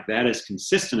 try and make that as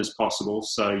consistent as possible,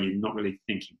 so you're not really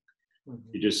thinking.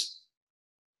 You're just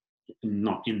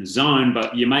not in the zone,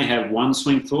 but you may have one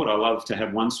swing thought. I love to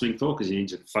have one swing thought, because you need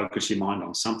to focus your mind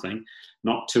on something,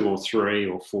 not two or three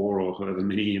or four or however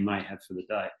many you may have for the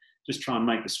day. Just try and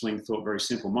make the swing thought very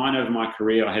simple. Mine, over my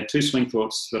career, I had two swing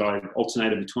thoughts that I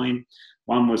alternated between.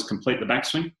 One was complete the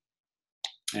backswing,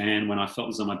 and when I felt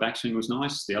as though my backswing was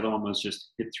nice, the other one was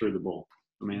just hit through the ball.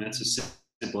 I mean, that's as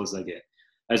simple as they get.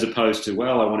 As opposed to,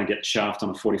 well, I want to get the shaft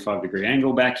on a 45-degree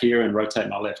angle back here and rotate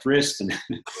my left wrist, and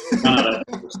none of that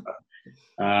sort of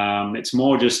stuff. It's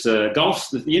more just golf.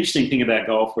 The interesting thing about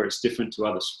golf, where it's different to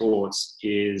other sports,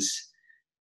 is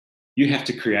you have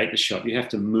to create the shot. You have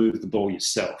to move the ball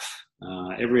yourself.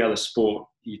 Every other sport,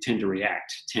 you tend to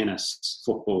react. Tennis,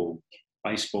 football,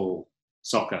 baseball,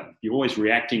 soccer. You're always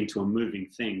reacting to a moving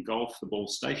thing. Golf, the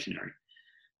ball's stationary.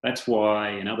 That's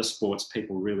why in other sports,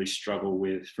 people really struggle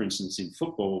with, for instance, in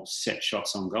football, set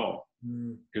shots on goal,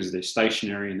 because they're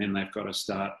stationary, and then they've got to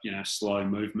start, you know, slow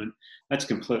movement. That's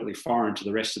completely foreign to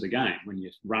the rest of the game. When you're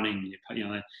running, you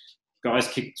know, guys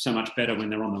kick so much better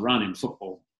when they're on the run in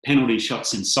football. Penalty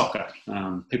shots in soccer,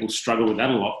 people struggle with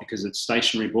that a lot because it's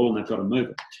stationary ball and they've got to move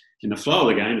it. In the flow of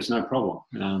the game, it's no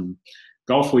problem.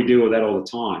 Golf, we deal with that all the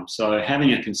time. So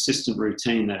having a consistent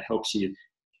routine that helps you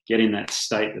get in that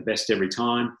state the best every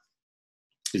time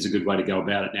is a good way to go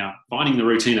about it. Now, finding the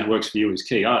routine that works for you is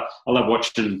key. I love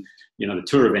watching, you know, the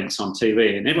tour events on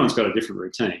TV, and everyone's got a different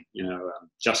routine. You know,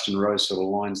 Justin Rose sort of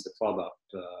lines the club up.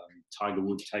 Tiger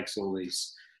Woods takes all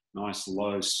these nice,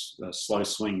 low, slow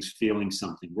swings, feeling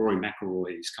something. Rory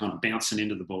McIlroy is kind of bouncing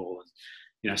into the ball. And,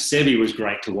 you know, Seve was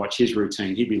great to watch his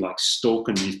routine. He'd be like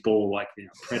stalking his ball like, you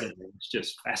know, predator. It's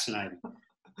just fascinating.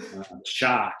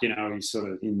 Shark, you know, he's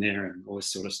sort of in there and all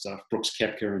this sort of stuff. Brooks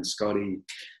Koepka and Scotty.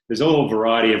 There's all a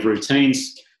variety of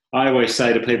routines. I always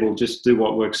say to people, just do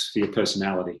what works for your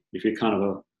personality. If you're kind of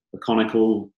a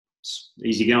laconical,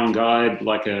 easygoing guy,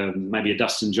 like maybe a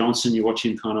Dustin Johnson, you watch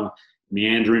him kind of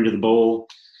meander into the ball.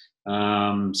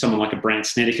 Someone like a Brandt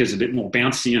Snedeker is a bit more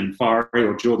bouncy and fiery,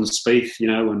 or Jordan Spieth, you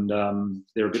know, and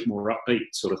they're a bit more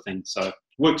upbeat sort of thing. So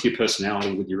work to your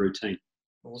personality with your routine.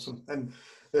 Awesome. And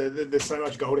there's so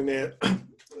much gold in there.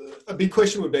 A big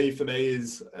question would be for me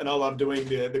is, and I love doing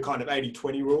the kind of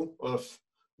 80-20 rule of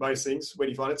most things. Where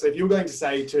do you find it? So if you're going to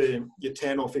say to your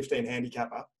 10 or 15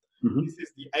 handicapper, this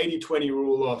is the 80-20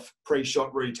 rule of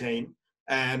pre-shot routine,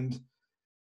 and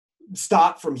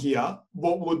start from here,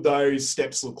 what would those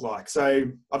steps look like? So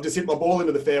I've just hit my ball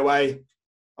into the fairway.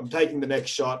 I'm taking the next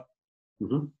shot.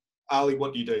 Ali,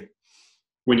 what do you do?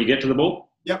 When you get to the ball?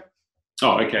 Yep.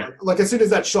 Oh, okay. Like as soon as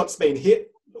that shot's been hit,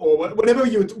 or whenever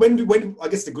when I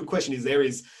guess the good question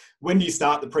is when do you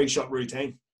start the pre-shot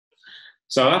routine?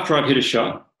 So after I've hit a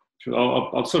shot,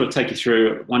 I'll sort of take you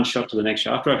through one shot to the next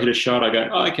shot. After I've hit a shot, I go,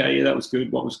 oh, okay, yeah, that was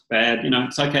good. What was bad? You know,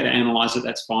 it's okay to analyze it.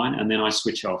 That's fine. And then I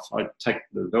switch off. I take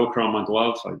the Velcro on my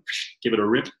glove, I give it a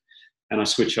rip, and I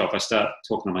switch off. I start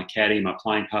talking to my caddy, my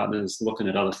playing partners, looking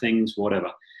at other things,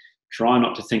 whatever. Try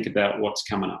not to think about what's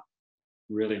coming up.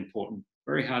 Really important.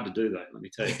 Very hard to do though, let me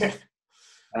tell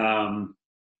you.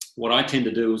 What I tend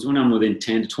to do is when I'm within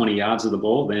 10 to 20 yards of the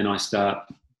ball, then I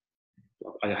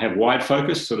have wide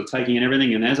focus, sort of taking in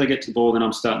everything. And as I get to the ball, then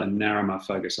I'm starting to narrow my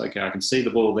focus. Okay, I can see the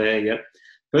ball there. Yep.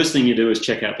 First thing you do is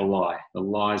check out the lie. The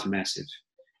lie is massive.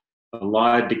 The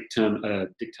lie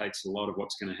dictates a lot of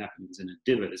what's going to happen. Is it in a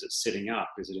divot? Is it sitting up?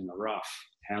 Is it in the rough?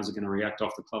 How's it going to react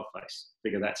off the club face?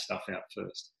 Figure that stuff out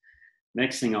first.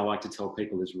 Next thing I like to tell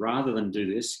people is, rather than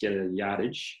do this, get a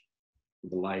yardage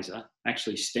with a laser,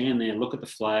 actually stand there, look at the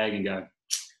flag and go,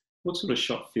 what sort of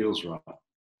shot feels right?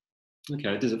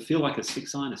 Okay, does it feel like a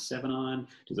 6-iron, a 7-iron?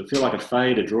 Does it feel like a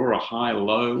fade, a draw, a high, a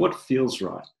low? What feels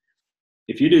right?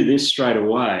 If you do this straight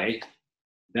away,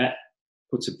 that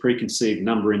puts a preconceived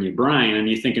number in your brain, and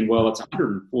you're thinking, well, it's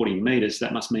 140 metres,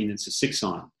 that must mean it's a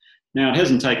 6-iron. Now, it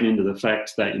hasn't taken into the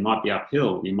fact that you might be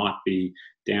uphill, you might be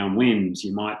downwind,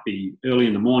 you might be early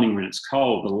in the morning when it's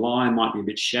cold, the line might be a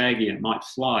bit shaggy, it might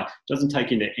fly. It doesn't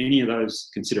take into any of those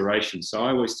considerations. So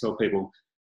I always tell people,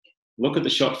 look at the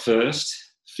shot first,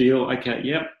 feel, okay,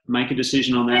 yep, make a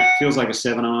decision on that, feels like a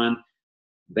 7-iron,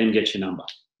 then get your number,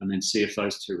 and then see if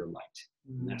those two relate.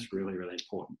 And that's really, really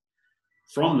important.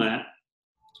 From that,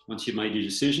 once you've made your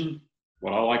decision,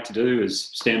 what I like to do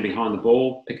is stand behind the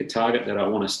ball, pick a target that I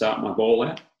want to start my ball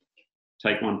at,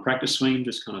 take one practice swing,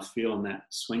 just kind of feeling that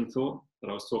swing thought that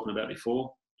I was talking about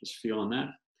before, just feeling that.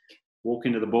 Walk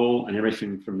into the ball, and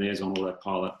everything from there is on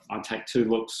autopilot. I take 2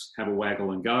 looks, have a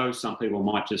waggle and go. Some people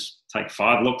might just take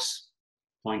 5 looks.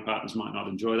 Playing partners might not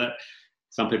enjoy that.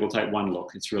 Some people take 1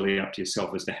 look. It's really up to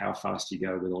yourself as to how fast you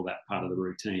go with all that part of the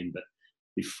routine. But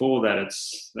before that,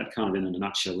 it's that kind of in a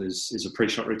nutshell is a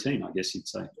pre-shot routine, I guess you'd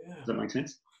say. Yeah. Does that make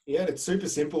sense? Yeah, it's super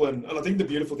simple. And I think the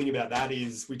beautiful thing about that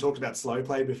is we talked about slow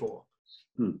play before.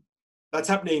 That's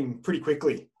happening pretty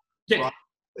quickly. Yeah. Right?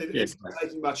 It's not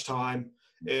taking much time.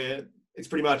 It's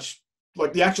pretty much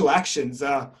like the actual actions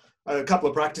are a couple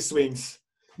of practice swings.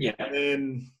 Yeah. And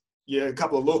then a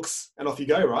couple of looks and off you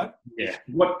go, right? Yeah.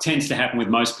 What tends to happen with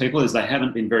most people is they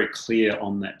haven't been very clear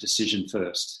on that decision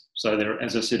first. So they're,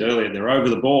 as I said earlier, they're over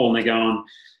the ball and they're going,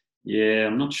 yeah,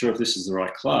 I'm not sure if this is the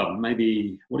right club.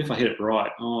 Maybe, what if I hit it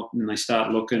right? Oh, and they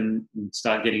start looking and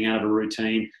start getting out of a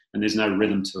routine and there's no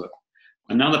rhythm to it.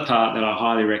 Another part that I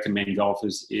highly recommend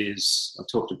golfers is, I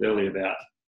talked earlier about,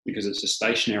 because it's a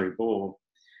stationary ball,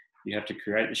 you have to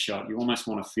create the shot. You almost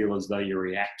want to feel as though you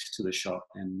react to the shot.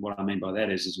 And what I mean by that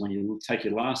is when you take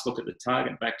your last look at the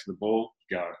target, back to the ball,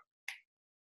 go.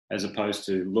 As opposed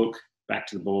to look, back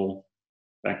to the ball,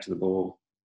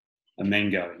 and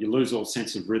then go. You lose all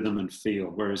sense of rhythm and feel.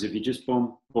 Whereas if you just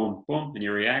boom, boom, boom, and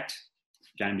you react,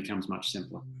 the game becomes much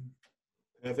simpler.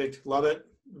 Perfect. Love it.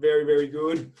 Very, very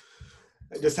good.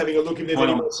 Just having a look if there's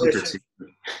any more questions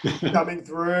coming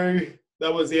through.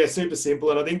 That was, super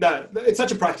simple. And I think that it's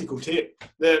such a practical tip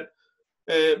that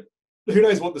who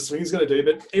knows what the swing is going to do,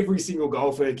 but every single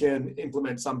golfer can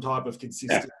implement some type of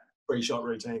consistent pre-shot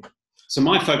routine. So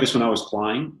my focus when I was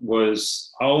playing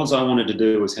was all I wanted to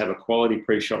do was have a quality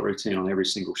pre-shot routine on every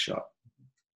single shot.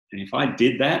 And if I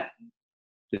did that,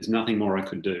 there's nothing more I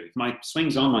could do. If my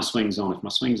swing's on, my swing's on. If my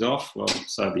swing's off, well,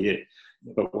 so be it.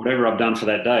 But whatever I've done for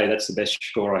that day, that's the best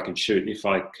score I can shoot if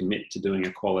I commit to doing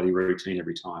a quality routine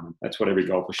every time. And that's what every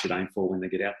golfer should aim for when they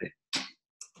get out there.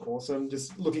 Awesome.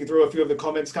 Just looking through a few of the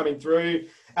comments coming through.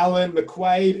 Alan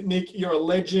McQuaid, Nick, you're a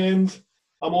legend.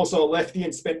 I'm also a lefty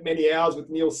and spent many hours with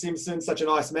Neil Simpson. Such a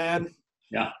nice man.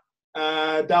 Yeah.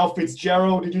 Dale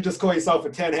Fitzgerald, did you just call yourself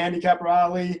a 10 handicapper,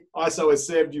 Ali? ISO has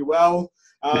served you well.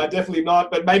 Definitely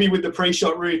not, but maybe with the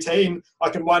pre-shot routine, I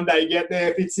can one day get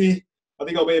there, Fitzy. I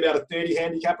think I'll be about a 30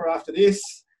 handicapper after this.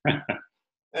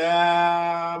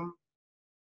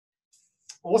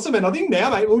 Awesome, and I think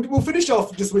now, mate, we'll finish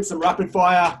off just with some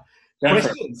rapid-fire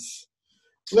questions.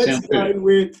 Let's go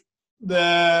with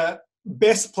the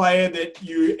best player that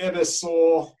you ever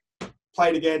saw,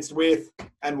 played against, with,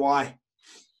 and why.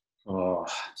 Oh,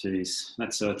 geez,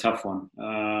 that's a tough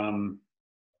one.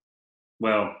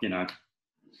 Well,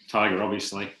 Tiger,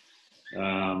 obviously,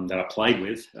 that I played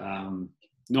with.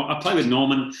 I played with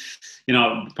Norman.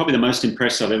 Probably the most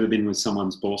impressed I've ever been with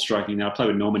someone's ball striking. Now, I played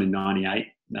with Norman in '98.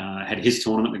 Had his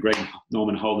tournament, the Greg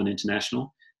Norman Holden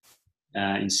International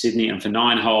in Sydney. And for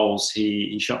 9 holes,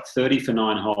 he shot 30 for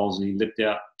 9 holes and he lipped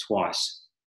out twice.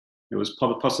 It was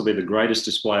possibly the greatest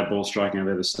display of ball striking I've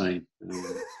ever seen.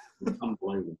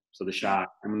 Unbelievable. So the Shark.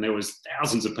 There was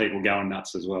thousands of people going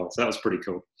nuts as well. So that was pretty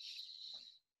cool.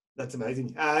 That's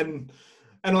amazing. And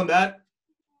on that,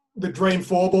 the Dream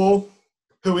 4 ball,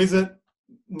 who is it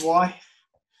and why?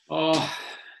 Oh,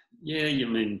 yeah,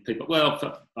 people.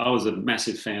 Well, I was a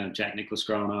massive fan of Jack Nicklaus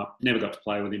growing up. Never got to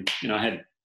play with him. I had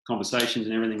conversations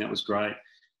and everything. That was great.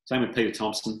 Same with Peter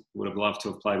Thompson. Would have loved to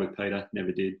have played with Peter.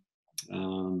 Never did.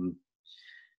 And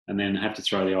then have to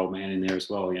throw the old man in there as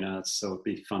well. So it'd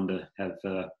be fun to have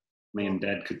me and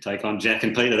Dad could take on Jack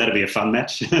and Peter. That'd be a fun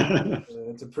match.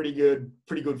 It's a pretty good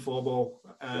 4 ball.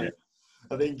 Yeah.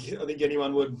 I think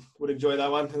anyone would enjoy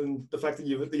that one, and the fact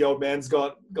that the old man's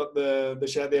got the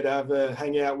shout there to have a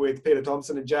hangout with Peter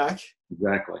Thompson and Jack.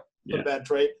 Exactly. Yeah. Not a bad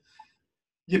treat.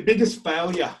 Your biggest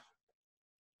failure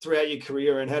throughout your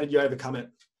career, and how did you overcome it?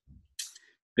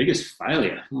 Biggest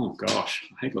failure? Oh gosh,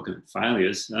 I hate looking at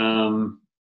failures.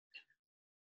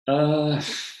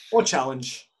 Or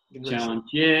challenge. Challenge.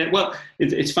 Yeah. Well,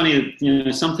 it's funny.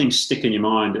 Some things stick in your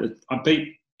mind. I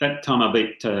beat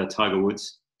Tiger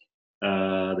Woods.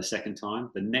 the second time.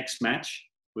 The next match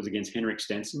was against Henrik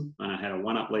Stenson, and I had a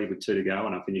 1-up lead with 2 to go,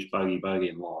 and I finished bogey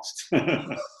and lost.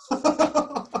 I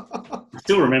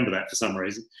still remember that for some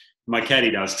reason. My caddy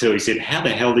does too. He said, "How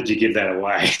the hell did you give that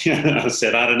away?" I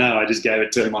said, "I don't know. I just gave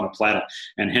it to him on a platter."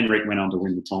 And Henrik went on to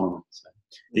win the tournament. So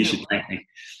he should thank me.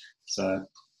 So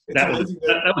that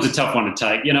was a tough one to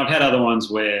take. I've had other ones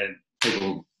where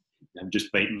people have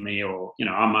just beaten me, or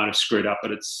I might have screwed up,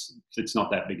 but it's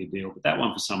not that big a deal. But that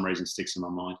one for some reason sticks in my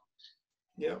mind.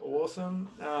 Yeah, awesome.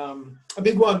 A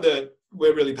big one that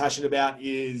we're really passionate about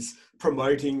is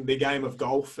promoting the game of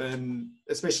golf, and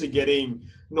especially getting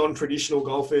non-traditional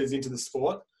golfers into the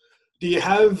sport. Do you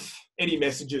have any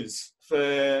messages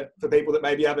for people that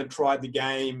maybe haven't tried the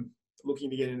game, looking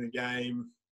to get into the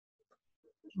game,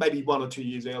 maybe 1 or 2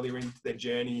 years earlier into their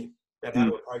journey, about how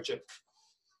to approach it?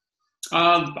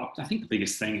 I think the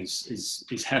biggest thing is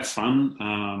have fun.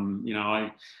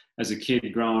 As a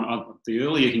kid growing up, the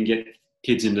earlier you can get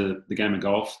kids into the game of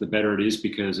golf, the better it is,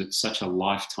 because it's such a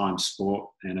lifetime sport,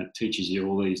 and it teaches you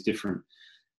all these different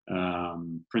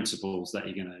principles that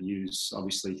you're going to use,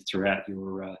 obviously, throughout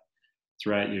your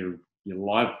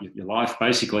life.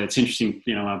 Basically, it's interesting.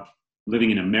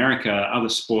 Living in America, other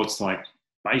sports like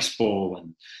baseball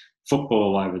and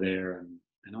football over there,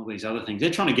 and all these other things,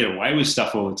 they're trying to get away with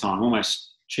stuff all the time.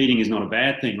 Almost cheating is not a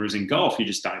bad thing, whereas in golf, you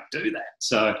just don't do that.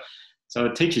 So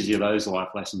it teaches you those life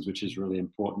lessons, which is really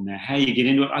important. Now, how you get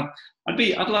into it,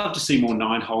 I'd love to see more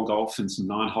 9-hole golf and some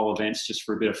 9-hole events just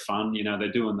for a bit of fun.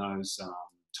 They're doing those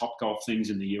Top Golf things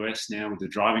in the US now with the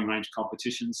driving range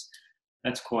competitions.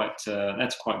 That's quite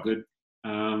good.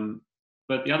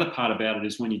 But the other part about it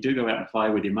is when you do go out and play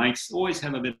with your mates, always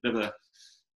have a bit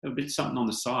something on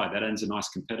the side that adds a nice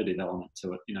competitive element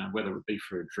to it. Whether it be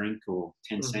for a drink or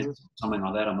 10 cents, something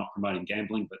like that. I'm not promoting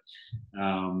gambling, but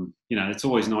it's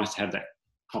always nice to have that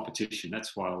competition.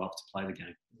 That's why I love to play the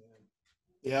game.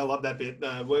 Yeah, I love that bit.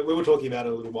 We were talking about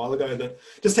it a little while ago, that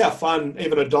just how fun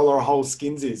even $1 a hole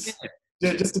skins is.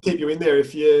 Yeah. Just to keep you in there.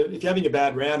 If you're having a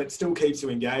bad round, it still keeps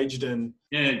you engaged. And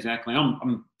yeah, exactly.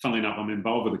 I'm funnily enough, I'm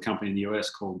involved with a company in the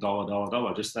US called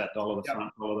 $, just that $, the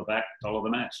front, $, the back, $, the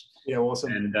match. Yeah,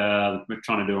 awesome. And we're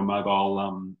trying to do a mobile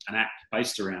an app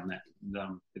based around that.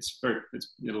 And,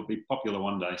 it'll be popular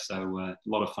one day. So a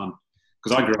lot of fun,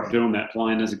 because I grew up doing that,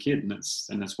 playing as a kid, and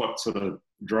that's what sort of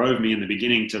drove me in the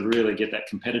beginning to really get that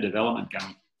competitive element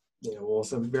going. Yeah,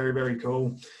 awesome. Very, very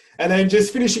cool. And then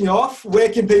just finishing off, where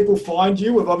can people find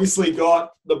you? We've obviously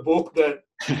got the book that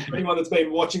anyone that's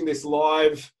been watching this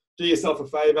live, do yourself a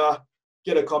favour,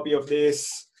 get a copy of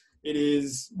this. It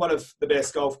is one of the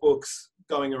best golf books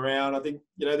going around. I think,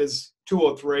 there's 2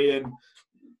 or 3 and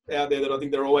out there that I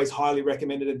think they're always highly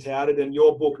recommended and touted. And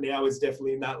your book now is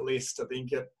definitely in that list. I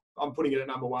think I'm putting it at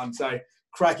number 1. So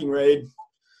cracking read.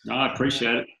 No, I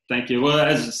appreciate it. Thank you. Well,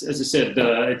 as I said,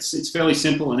 it's fairly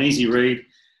simple and easy read.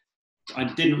 I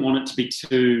didn't want it to be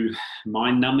too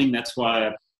mind-numbing. That's why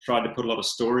I tried to put a lot of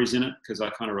stories in it, because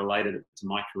I kind of related it to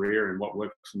my career and what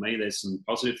worked for me. There's some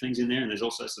positive things in there, and there's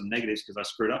also some negatives because I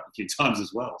screwed up a few times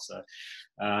as well. So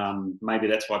maybe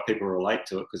that's why people relate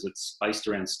to it, because it's based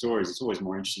around stories. It's always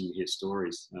more interesting to hear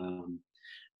stories.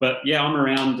 But yeah, I'm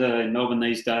around in Melbourne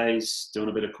these days, doing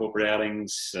a bit of corporate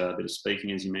outings, a bit of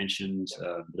speaking, as you mentioned,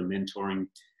 a bit of mentoring.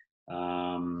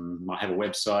 I have a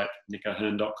website,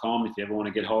 nickohearn.com, if you ever want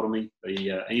to get hold of me.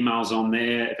 The email's on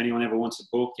there. If anyone ever wants a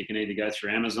book, you can either go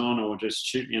through Amazon or just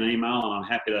shoot me an email, and I'm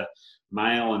happy to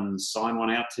mail and sign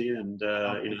one out to you, and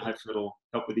hopefully it'll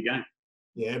help with your game.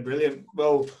 Yeah, brilliant.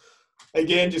 Well,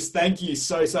 again, just thank you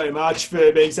so much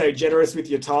for being so generous with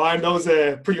your time. That was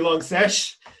a pretty long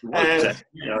sesh. Should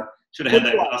have had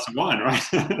that glass of wine, right?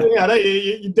 Yeah,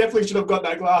 you definitely should have got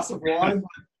that glass of wine.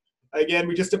 Again,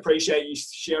 we just appreciate you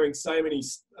sharing so many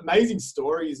amazing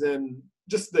stories, and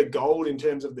just the gold in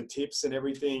terms of the tips and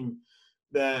everything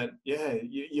that,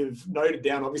 you've noted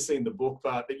down, obviously, in the book,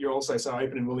 but that you're also so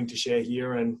open and willing to share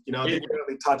here. And, I think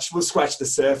we'll scratch the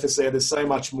surface there. There's so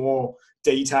much more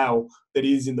detail that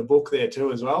is in the book there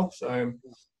too as well. So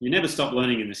you never stop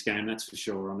learning in this game, that's for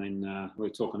sure. I mean, we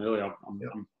were talking earlier,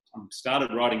 I'm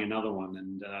started writing another one,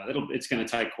 and it's going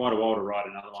to take quite a while to write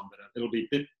another one, but it'll be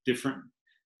a bit different.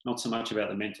 Not so much about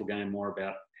the mental game, more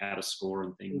about how to score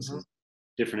and things, and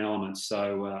different elements.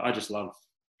 So I just love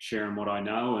sharing what I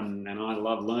know, and I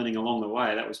love learning along the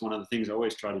way. That was one of the things I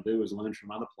always try to do, was learn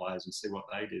from other players and see what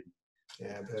they did.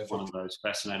 Yeah, perfect. It's one of those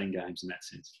fascinating games in that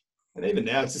sense. And even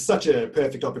now, it's just such a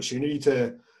perfect opportunity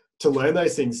to learn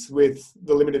those things with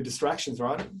the limited distractions,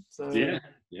 right? So,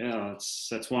 yeah,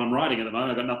 that's why I'm writing at the moment.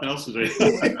 I've got nothing else to do.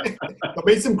 There'll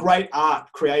be some great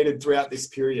art created throughout this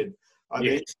period. I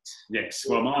yes, think. yes.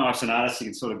 Well, my wife's an artist. You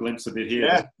can sort of glimpse a bit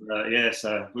here. Yeah.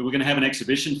 So we were going to have an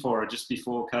exhibition for it just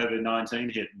before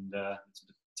COVID-19 hit, and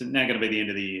it's now going to be the end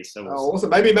of the year. So Awesome.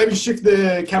 Maybe shift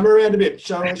the camera around a bit.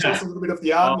 Show us a little bit of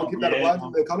the art, and we'll give that a plug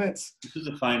in the comments. This is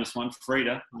a famous one,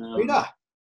 Frida. Frida,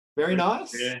 very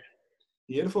nice. Yeah.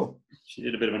 Beautiful. She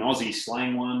did a bit of an Aussie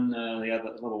slang one a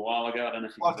little while ago. I don't know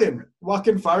if you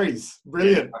Whacking furries.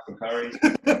 Brilliant. Yeah,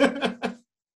 furries.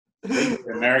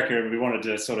 In America, we wanted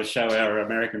to sort of show our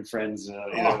American friends,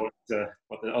 what the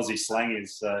Aussie slang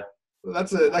is. So.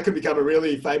 That could become a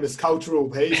really famous cultural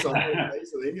piece. I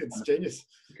think it's genius.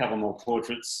 A couple more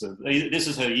portraits. This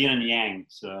is her yin and yang.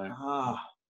 So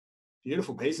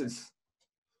beautiful pieces.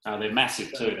 They're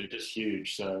massive too. They're just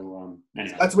huge. So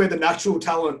anyway, that's where the natural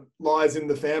talent lies in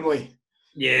the family.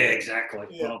 Yeah, exactly.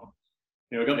 Yeah. Well,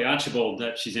 we've got the Archibald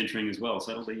that she's entering as well,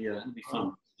 so it'll be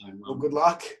fun. Well, good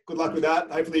luck. Good luck with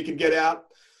that. Hopefully you can get out,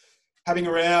 having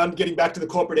around, getting back to the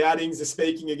corporate outings, the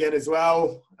speaking again as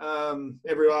well.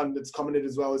 Everyone that's commented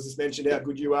as well has just mentioned how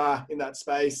good you are in that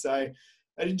space. So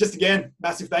just again,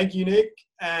 massive thank you, Nick,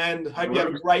 and hope you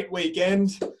have a great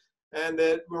weekend and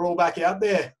that we're all back out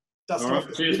there. All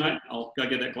right, cheers, mate. I'll go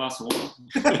get that glass of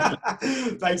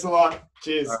water. Thanks a lot.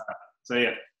 Cheers. See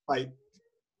ya. Bye.